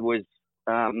father was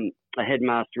a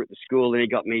headmaster at the school, and he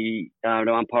got me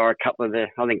to umpire a couple of the,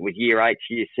 I think it was year 8s,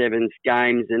 year 7s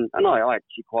games, and I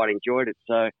actually quite enjoyed it.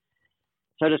 So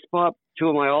despite two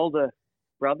of my older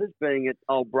brothers being at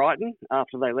Old Brighton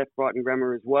after they left Brighton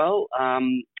Grammar as well,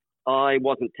 I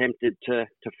wasn't tempted to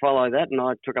follow that, and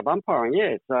I took up umpiring.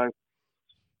 Yeah, so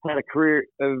had a career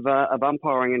of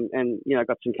umpiring, and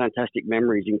got some fantastic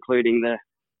memories, including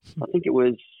I think it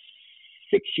was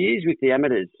 6 years with the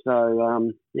amateurs.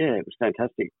 So, it was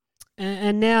fantastic.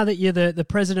 And now that you're the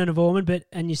president of Ormond,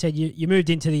 and you said you moved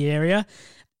into the area,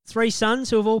 3 sons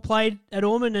who have all played at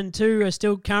Ormond and 2 are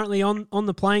still currently on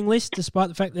the playing list, despite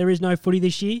the fact there is no footy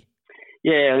this year?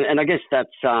 Yeah, and I guess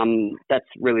that's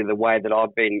really the way that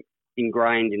I've been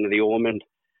ingrained into the Ormond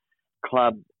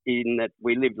club, in that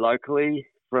we lived locally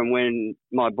from when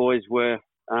my boys were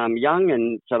young,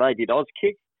 and so they did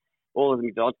Auskick. All of them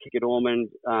did Auskick at Ormond,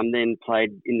 then played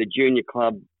in the junior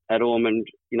club at Ormond,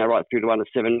 right through to under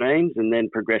 17s, and then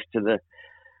progressed to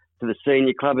the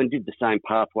senior club and did the same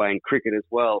pathway in cricket as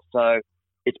well. So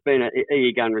it's been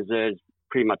EE Gun Reserves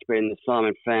pretty much been the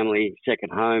Simon family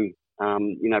second home,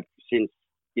 since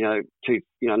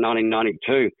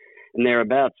 1992 and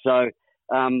thereabouts. So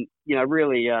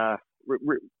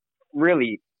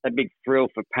really a big thrill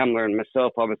for Pamela and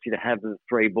myself, obviously, to have the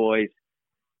 3 boys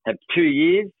have 2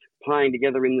 years playing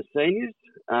together in the seniors,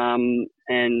 I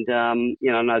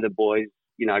know the boys,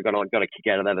 got a kick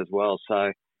out of that as well.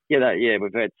 So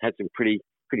we've had some pretty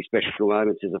special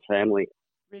moments as a family.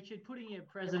 Richard, putting your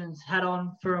president's hat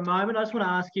on for a moment, I just want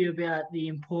to ask you about the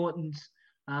importance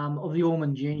of the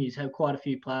Ormond Juniors. Have quite a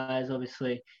few players,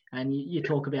 obviously, and you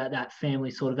talk about that family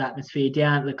sort of atmosphere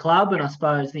down at the club, and I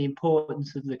suppose the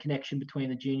importance of the connection between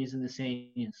the juniors and the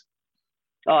seniors.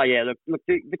 Oh yeah, look,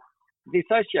 the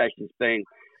association's been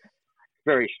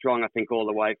very strong, I think, all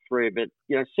the way through. But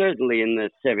certainly in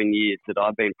the 7 years that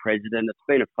I've been president, it's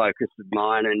been a focus of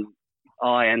mine, and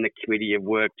I and the committee have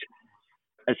worked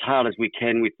as hard as we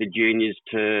can with the juniors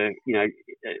to,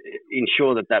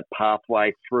 ensure that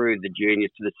pathway through the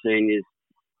juniors to the seniors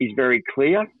is very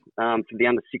clear for the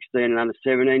under 16 and under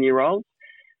 17-year-olds,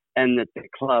 and that the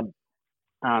club,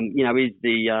 is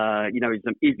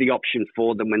the option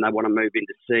for them when they want to move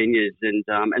into seniors. And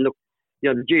look,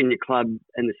 the junior club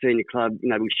and the senior club,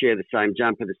 we share the same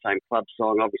jumper, the same club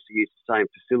song, obviously use the same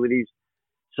facilities.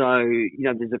 So,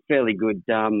 there's a fairly good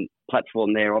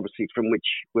platform there, obviously, from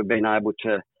which we've been able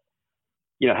to,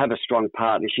 have a strong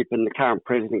partnership. And the current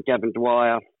president, Gavin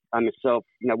Dwyer, and myself,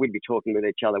 we'd be talking with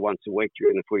each other once a week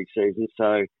during the footy season.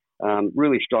 So,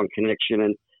 really strong connection.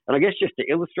 And I guess just to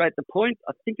illustrate the point,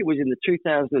 I think it was in the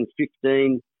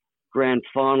 2015 grand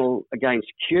final against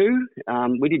Kew.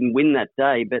 We didn't win that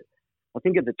day, but I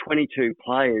think of the 22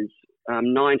 players,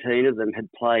 19 of them had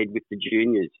played with the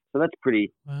juniors. So that's a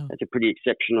pretty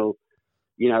exceptional,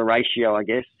 ratio, I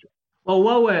guess. Well,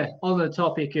 while we're on the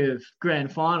topic of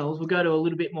grand finals, we'll go to a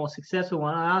little bit more successful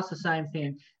one. I asked the same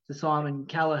thing to Simon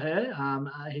Callagher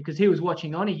because he was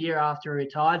watching on a year after he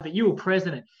retired, but you were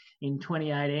president in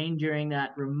 2018 during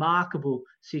that remarkable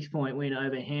 6-point win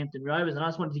over Hampton Rovers. And I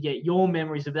just wanted to get your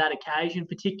memories of that occasion,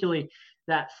 particularly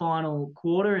that final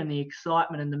quarter and the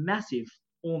excitement and the massive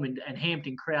Ormond and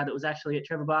Hampton crowd that was actually at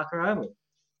Trevor Barker Oval.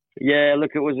 Yeah,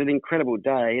 look, it was an incredible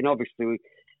day. And obviously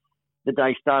the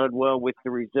day started well with the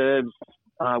reserves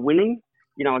winning.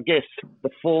 I guess the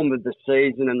form of the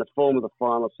season and the form of the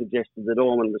final suggested that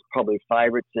Ormond was probably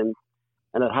favourites. And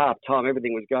at half time,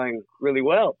 everything was going really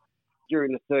well.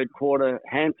 During the third quarter,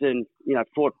 Hampton,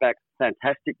 fought back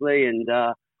fantastically, and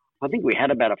I think we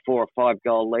had about a 4 or 5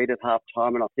 goal lead at half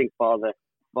time, and I think by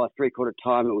 3/4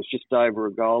 time it was just over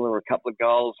a goal or a couple of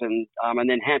goals, and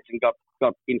then Hampton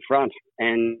got in front,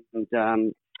 and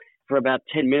for about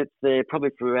 10 minutes there, probably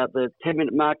for about the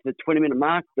 10-minute mark, the 20-minute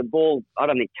mark, the ball I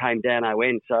don't think came down our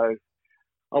end, so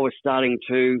I was starting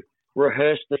to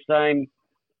rehearse the same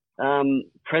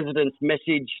president's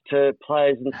message to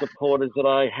players and supporters that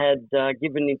I had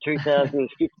given in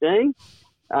 2015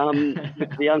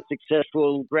 with the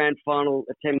unsuccessful grand final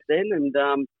attempt then.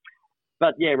 And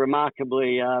but yeah,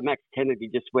 remarkably, Max Kennedy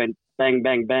just went bang,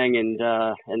 bang, bang,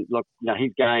 and look,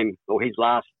 his game or his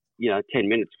last 10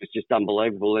 minutes was just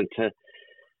unbelievable, and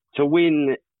to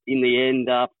win in the end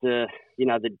after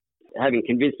having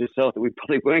convinced herself that we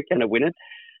probably weren't going to win it.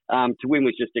 To win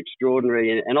was just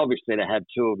extraordinary, and obviously to have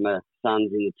 2 of my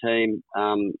sons in the team,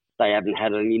 they haven't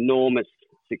had an enormous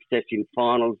success in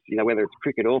finals, whether it's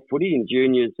cricket or footy in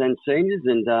juniors and seniors,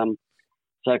 and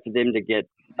so for them to get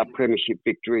a premiership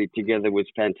victory together was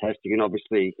fantastic, and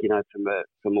obviously,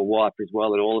 from a wife as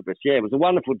well and all of us. Yeah, it was a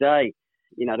wonderful day,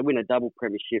 to win a double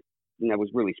premiership, was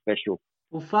really special.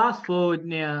 Well, fast forward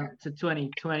now to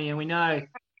 2020, and we know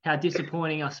how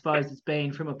disappointing, I suppose, it's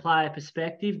been from a player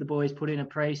perspective. The boys put in a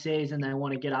pre-season, they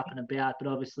want to get up and about, but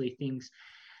obviously things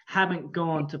haven't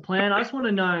gone to plan. I just want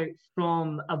to know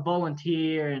from a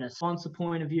volunteer and a sponsor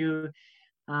point of view,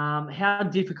 how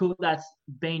difficult that's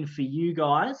been for you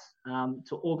guys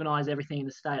to organise everything and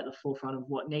to stay at the forefront of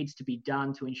what needs to be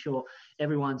done to ensure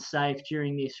everyone's safe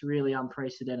during this really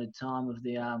unprecedented time of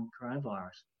the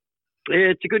coronavirus. Yeah,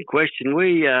 it's a good question.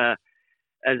 We, as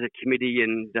a committee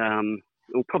and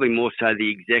or probably more so the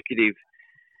executive,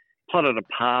 plotted a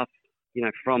path,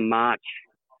 from March,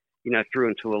 through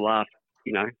until the last,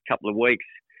 couple of weeks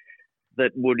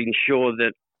that would ensure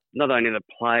that not only the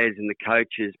players and the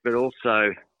coaches, but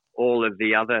also all of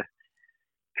the other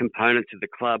components of the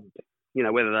club,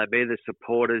 whether they be the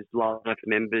supporters, life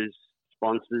members,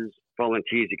 sponsors,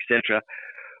 volunteers, etc.,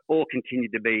 all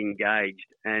continued to be engaged.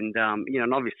 And,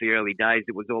 and obviously early days,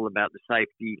 it was all about the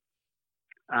safety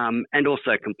and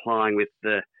also complying with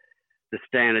the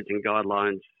standards and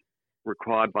guidelines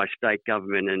required by state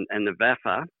government and the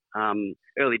VAFA.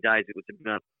 Early days, it was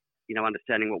about,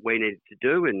 understanding what we needed to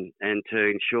do and to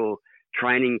ensure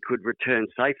training could return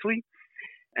safely.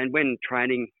 And when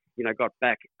training, got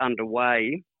back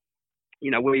underway,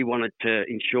 we wanted to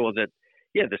ensure that,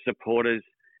 the supporters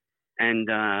and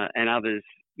others,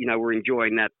 were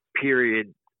enjoying that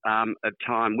period of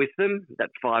time with them, that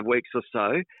 5 weeks or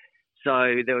so.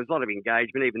 So there was a lot of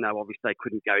engagement, even though obviously they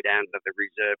couldn't go down to the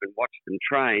reserve and watch them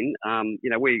train.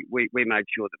 We made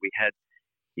sure that we had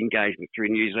engagement through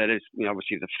newsletters.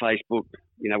 Obviously the Facebook.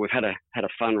 We've had a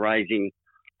fundraising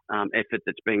effort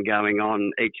that's been going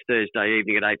on each Thursday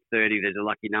evening at 8:30. There's a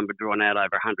lucky number drawn out.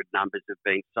 Over 100 numbers have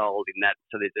been sold in that.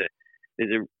 So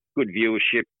there's a good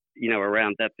viewership,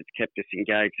 around that that's kept us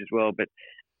engaged as well. But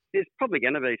there's probably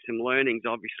going to be some learnings,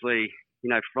 obviously,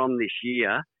 from this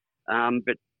year.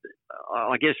 But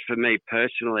I guess for me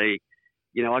personally,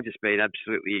 I've just been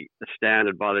absolutely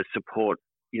astounded by the support,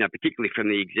 particularly from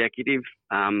the executive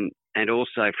and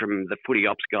also from the footy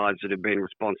ops guys that have been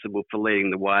responsible for leading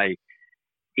the way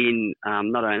in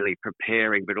not only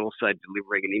preparing but also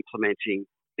delivering and implementing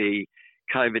the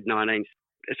COVID-19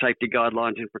 safety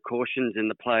guidelines and precautions.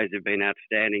 And the players have been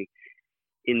outstanding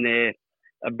in their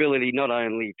ability not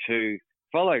only to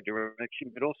follow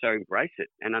direction but also embrace it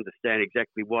and understand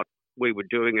exactly what we were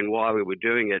doing and why we were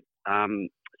doing it.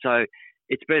 So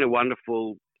it's been a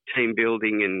wonderful team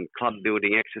building and club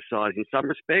building exercise in some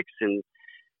respects. And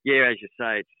yeah, as you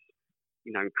say, it's,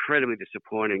 incredibly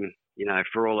disappointing,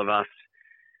 for all of us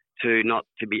to not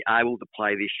to be able to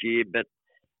play this year. But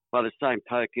by the same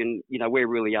token, we're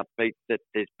really upbeat that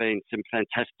there's been some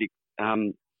fantastic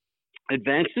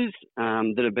advances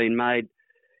that have been made,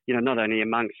 not only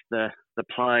amongst the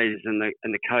players and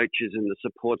the coaches and the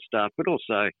support staff, but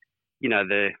also,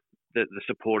 the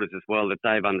supporters as well, that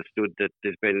they've understood that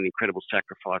there's been an incredible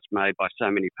sacrifice made by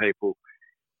so many people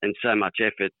and so much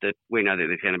effort that we know that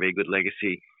there's going to be a good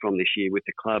legacy from this year with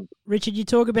the club. Richard, you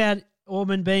talk about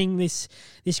Ormond being this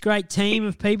great team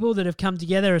of people that have come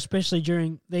together, especially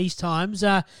during these times.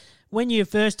 When you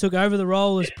first took over the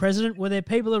role as president, were there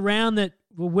people around that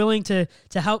were willing to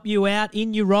help you out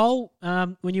in your role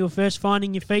when you were first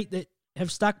finding your feet that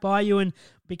have stuck by you and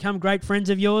become great friends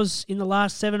of yours in the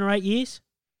last 7 or 8 years?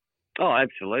 Oh,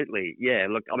 absolutely. Yeah,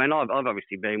 look, I mean, I've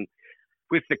obviously been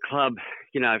with the club,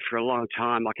 for a long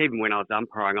time. Like even when I was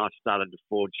umpiring, I started to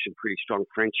forge some pretty strong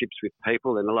friendships with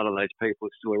people, and a lot of those people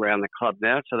are still around the club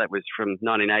now. So that was from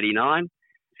 1989.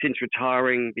 Since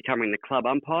retiring, becoming the club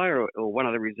umpire or one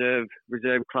of the reserve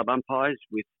club umpires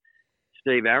with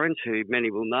Steve Aarons, who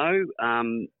many will know.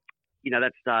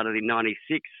 That started in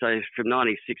 96. So from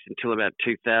 96 until about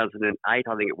 2008,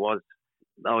 I think it was,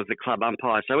 I was the club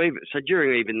umpire. So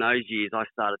during even those years, I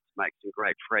started to make some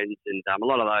great friends, and a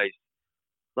lot of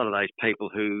those people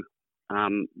who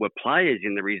were players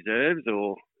in the reserves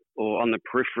or on the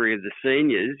periphery of the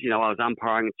seniors. I was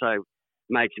umpiring, and so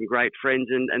made some great friends,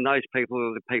 and those people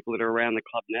are the people that are around the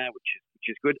club now, which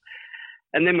is good.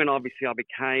 And then when obviously I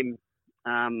became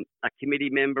a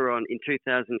committee member in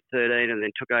 2013, and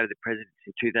then took over the presidency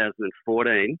in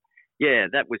 2014. Yeah,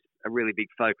 that was a really big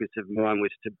focus of mine,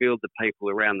 was to build the people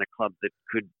around the club that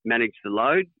could manage the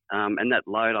load. And that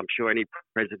load, I'm sure any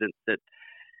president that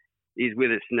is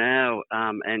with us now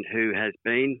and who has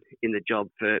been in the job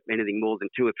for anything more than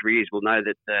 2 or 3 years will know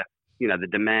that the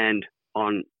demand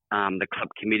on the club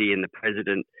committee and the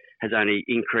president has only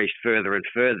increased further and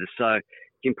further. So it's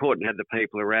important to have the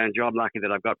people around you. I'm lucky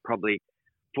that I've got probably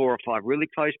 4 or 5 really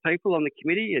close people on the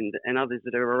committee and others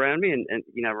that are around me and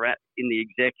we're in the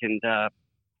exec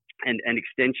and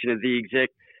extension of the exec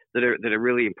that are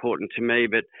really important to me.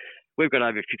 But we've got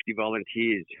over 50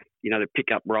 volunteers, to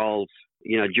pick up roles,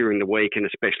 during the week and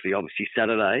especially obviously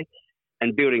Saturday,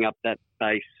 and building up that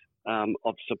base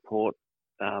of support.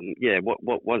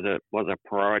 What was a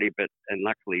priority, and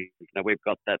luckily, we've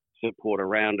got that support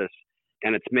around us,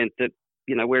 and it's meant that,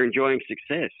 we're enjoying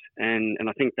success. And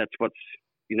I think that's what's,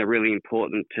 really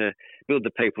important, to build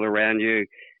the people around you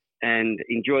and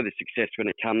enjoy the success when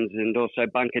it comes, and also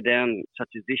bunker down, such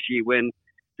as this year when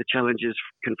the challenges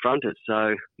confront us.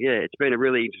 So, it's been a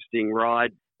really interesting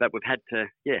ride, but we've had to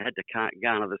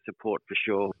garner the support for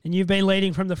sure. And you've been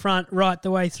leading from the front right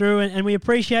the way through, and we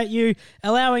appreciate you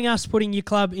allowing us putting your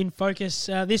club in focus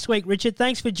this week, Richard.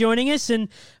 Thanks for joining us, and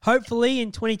hopefully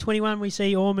in 2021 we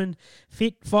see Ormond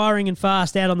fit, firing and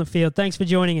fast out on the field. Thanks for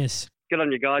joining us. Good on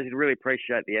you guys. I really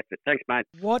appreciate the effort. Thanks, mate.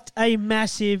 What a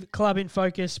massive Club in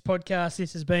Focus podcast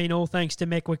this has been, all thanks to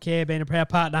Mecwa Care, being a proud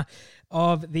partner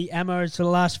of the Amos for the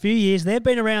last few years. They've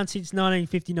been around since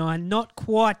 1959, not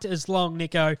quite as long,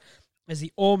 Nico, as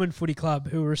the Ormond Footy Club,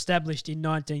 who were established in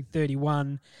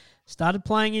 1931. Started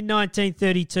playing in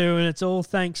 1932, and it's all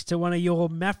thanks to one of your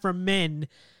Maffra men,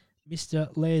 Mr.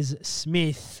 Les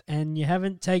Smith. And you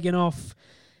haven't taken off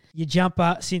your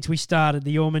jumper since we started,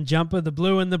 the Ormond jumper, the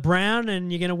blue and the brown,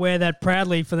 and you're going to wear that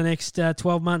proudly for the next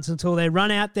 12 months until they run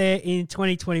out there in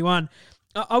 2021.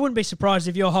 I wouldn't be surprised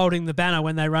if you're holding the banner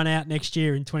when they run out next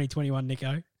year in 2021,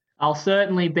 Nico. I'll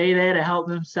certainly be there to help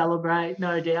them celebrate,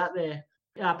 no doubt there.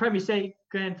 Premier League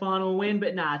Grand Final win,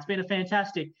 but it's been a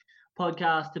fantastic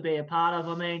podcast to be a part of.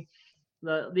 I mean,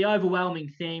 the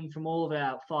overwhelming theme from all of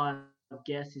our 5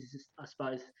 guests is just, I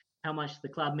suppose, how much the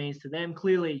club means to them.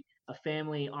 Clearly, a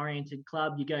family-oriented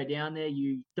club. You go down there,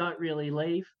 you don't really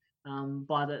leave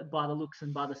by the looks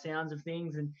and by the sounds of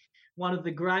things. And one of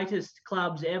the greatest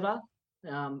clubs ever,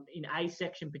 in A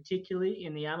section particularly,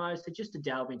 in the Amos. So just to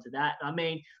delve into that, I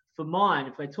mean, for mine,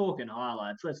 if we're talking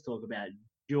highlights, let's talk about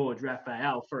George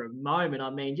Raphael for a moment. I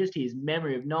mean, just his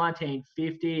memory of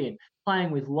 1950 and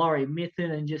playing with Laurie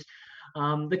Mithun, and just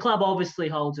the club obviously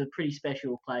holds a pretty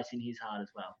special place in his heart as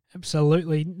well.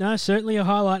 Absolutely. No, certainly a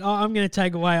highlight. I'm going to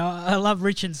take away, I love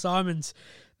Richard Simons,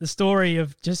 the story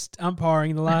of just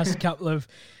umpiring the last couple of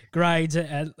grades,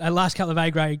 last couple of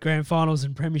A-grade grand finals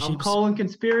and premierships. I'm calling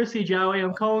conspiracy, Joey.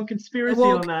 I'm calling conspiracy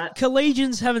on that.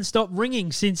 Collegians haven't stopped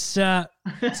ringing since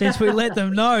we let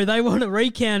them know they want to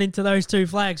recount into those 2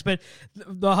 flags. But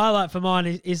the highlight for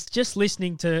mine is just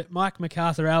listening to Mike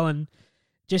MacArthur-Allen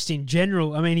just in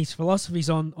general. I mean, his philosophies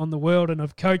on the world and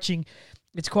of coaching.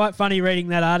 It's quite funny reading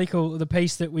that article, the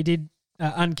piece that we did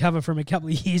uncover from a couple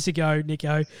of years ago,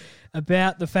 Nico,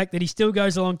 about the fact that he still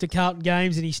goes along to Carlton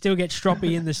games and he still gets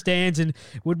stroppy in the stands and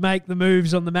would make the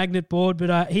moves on the magnet board.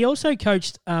 But he also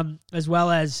coached as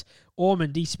well as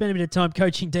Ormond. He spent a bit of time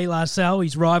coaching De La Salle,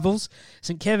 his rivals,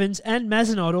 St Kevin's and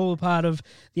Mazenod, all a part of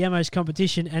the Amos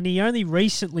competition. And he only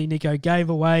recently, Nico, gave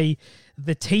away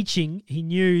the teaching. He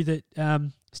knew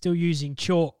that still using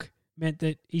chalk meant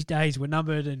that his days were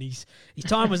numbered and his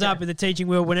time was up in the teaching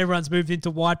world when everyone's moved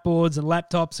into whiteboards and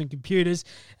laptops and computers.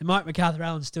 And Mike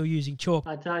MacArthur-Allen's still using chalk.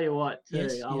 I tell you what, too,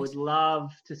 Yes. I would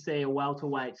love to see a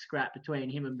welterweight scrap between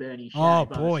him and Bernie Shea. Oh,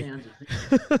 by the boy. sounds of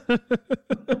things.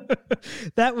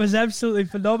 That was absolutely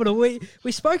phenomenal. We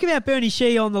spoke about Bernie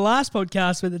Shea on the last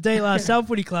podcast with the De La Salle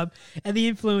Footy Club and the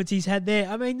influence he's had there.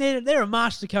 I mean, there are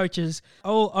master coaches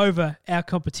all over our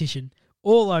competition,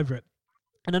 all over it.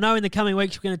 And I know in the coming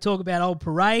weeks we're going to talk about Old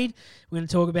Parade. We're going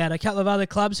to talk about a couple of other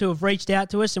clubs who have reached out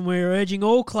to us, and we're urging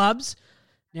all clubs,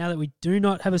 now that we do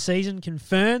not have a season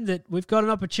confirmed, that we've got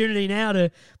an opportunity now to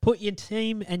put your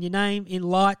team and your name in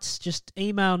lights. Just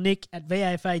email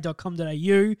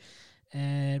nick@vafa.com.au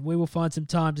and we will find some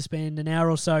time to spend an hour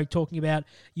or so talking about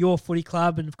your footy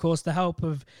club and, of course, the help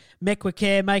of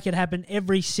Mequicare. Make it happen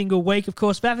every single week. Of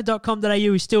course,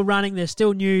 vafa.com.au is still running. There's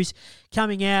still news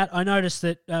coming out. I noticed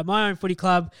that my own footy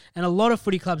club and a lot of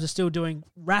footy clubs are still doing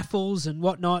raffles and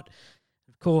whatnot.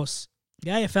 Of course,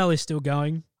 the AFL is still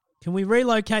going. Can we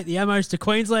relocate the Amos to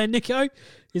Queensland, Nico?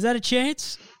 Is that a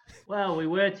chance? Well, we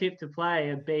were tipped to play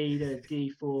a B to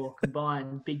D4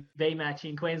 combined Big V match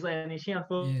in Queensland this year.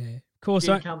 Unfortunately, Of course,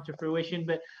 didn't come to fruition.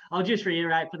 But I'll just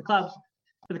reiterate for the clubs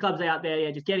out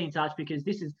there, just get in touch, because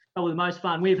this is probably the most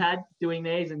fun we've had doing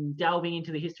these and delving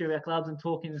into the history of our clubs and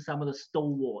talking to some of the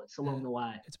stalwarts along the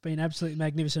way. It's been absolutely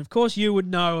magnificent. Of course, you would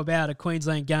know about a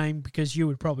Queensland game because you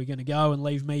were probably going to go and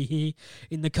leave me here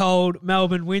in the cold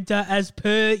Melbourne winter, as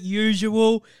per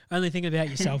usual. Only think about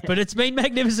yourself. But it's been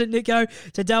magnificent, Nico,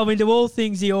 to delve into all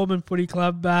things the Ormond Footy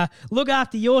Club. Look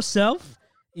after yourself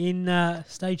in wave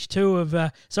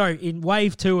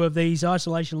 2 of these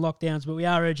isolation lockdowns, but we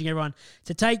are urging everyone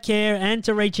to take care and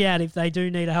to reach out if they do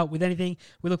need help with anything.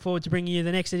 We look forward to bringing you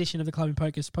the next edition of the Club in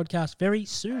Focus podcast very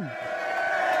soon.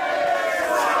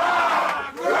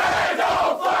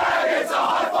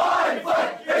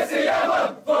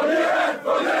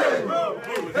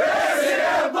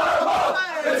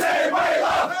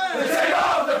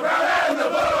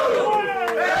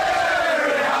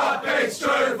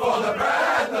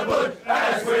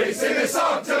 Sing a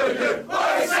song to you.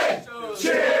 What do you say?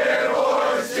 Cheer,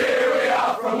 boys, cheer, we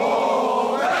are from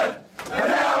Ormond. And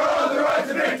now we're on the road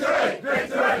to victory.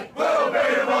 Victory. We'll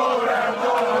beat them all around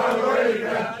the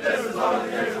weekend. Just as long as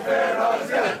the games are fair, I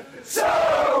together. So,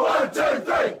 1, 2,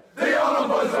 3. The Ormond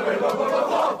boys will be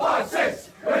 4, 5, 6.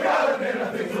 We got them in,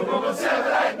 I think we'll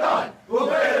 7, 8, 9. We'll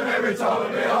beat them every time. We'll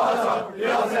be high top.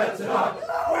 The odds out tonight.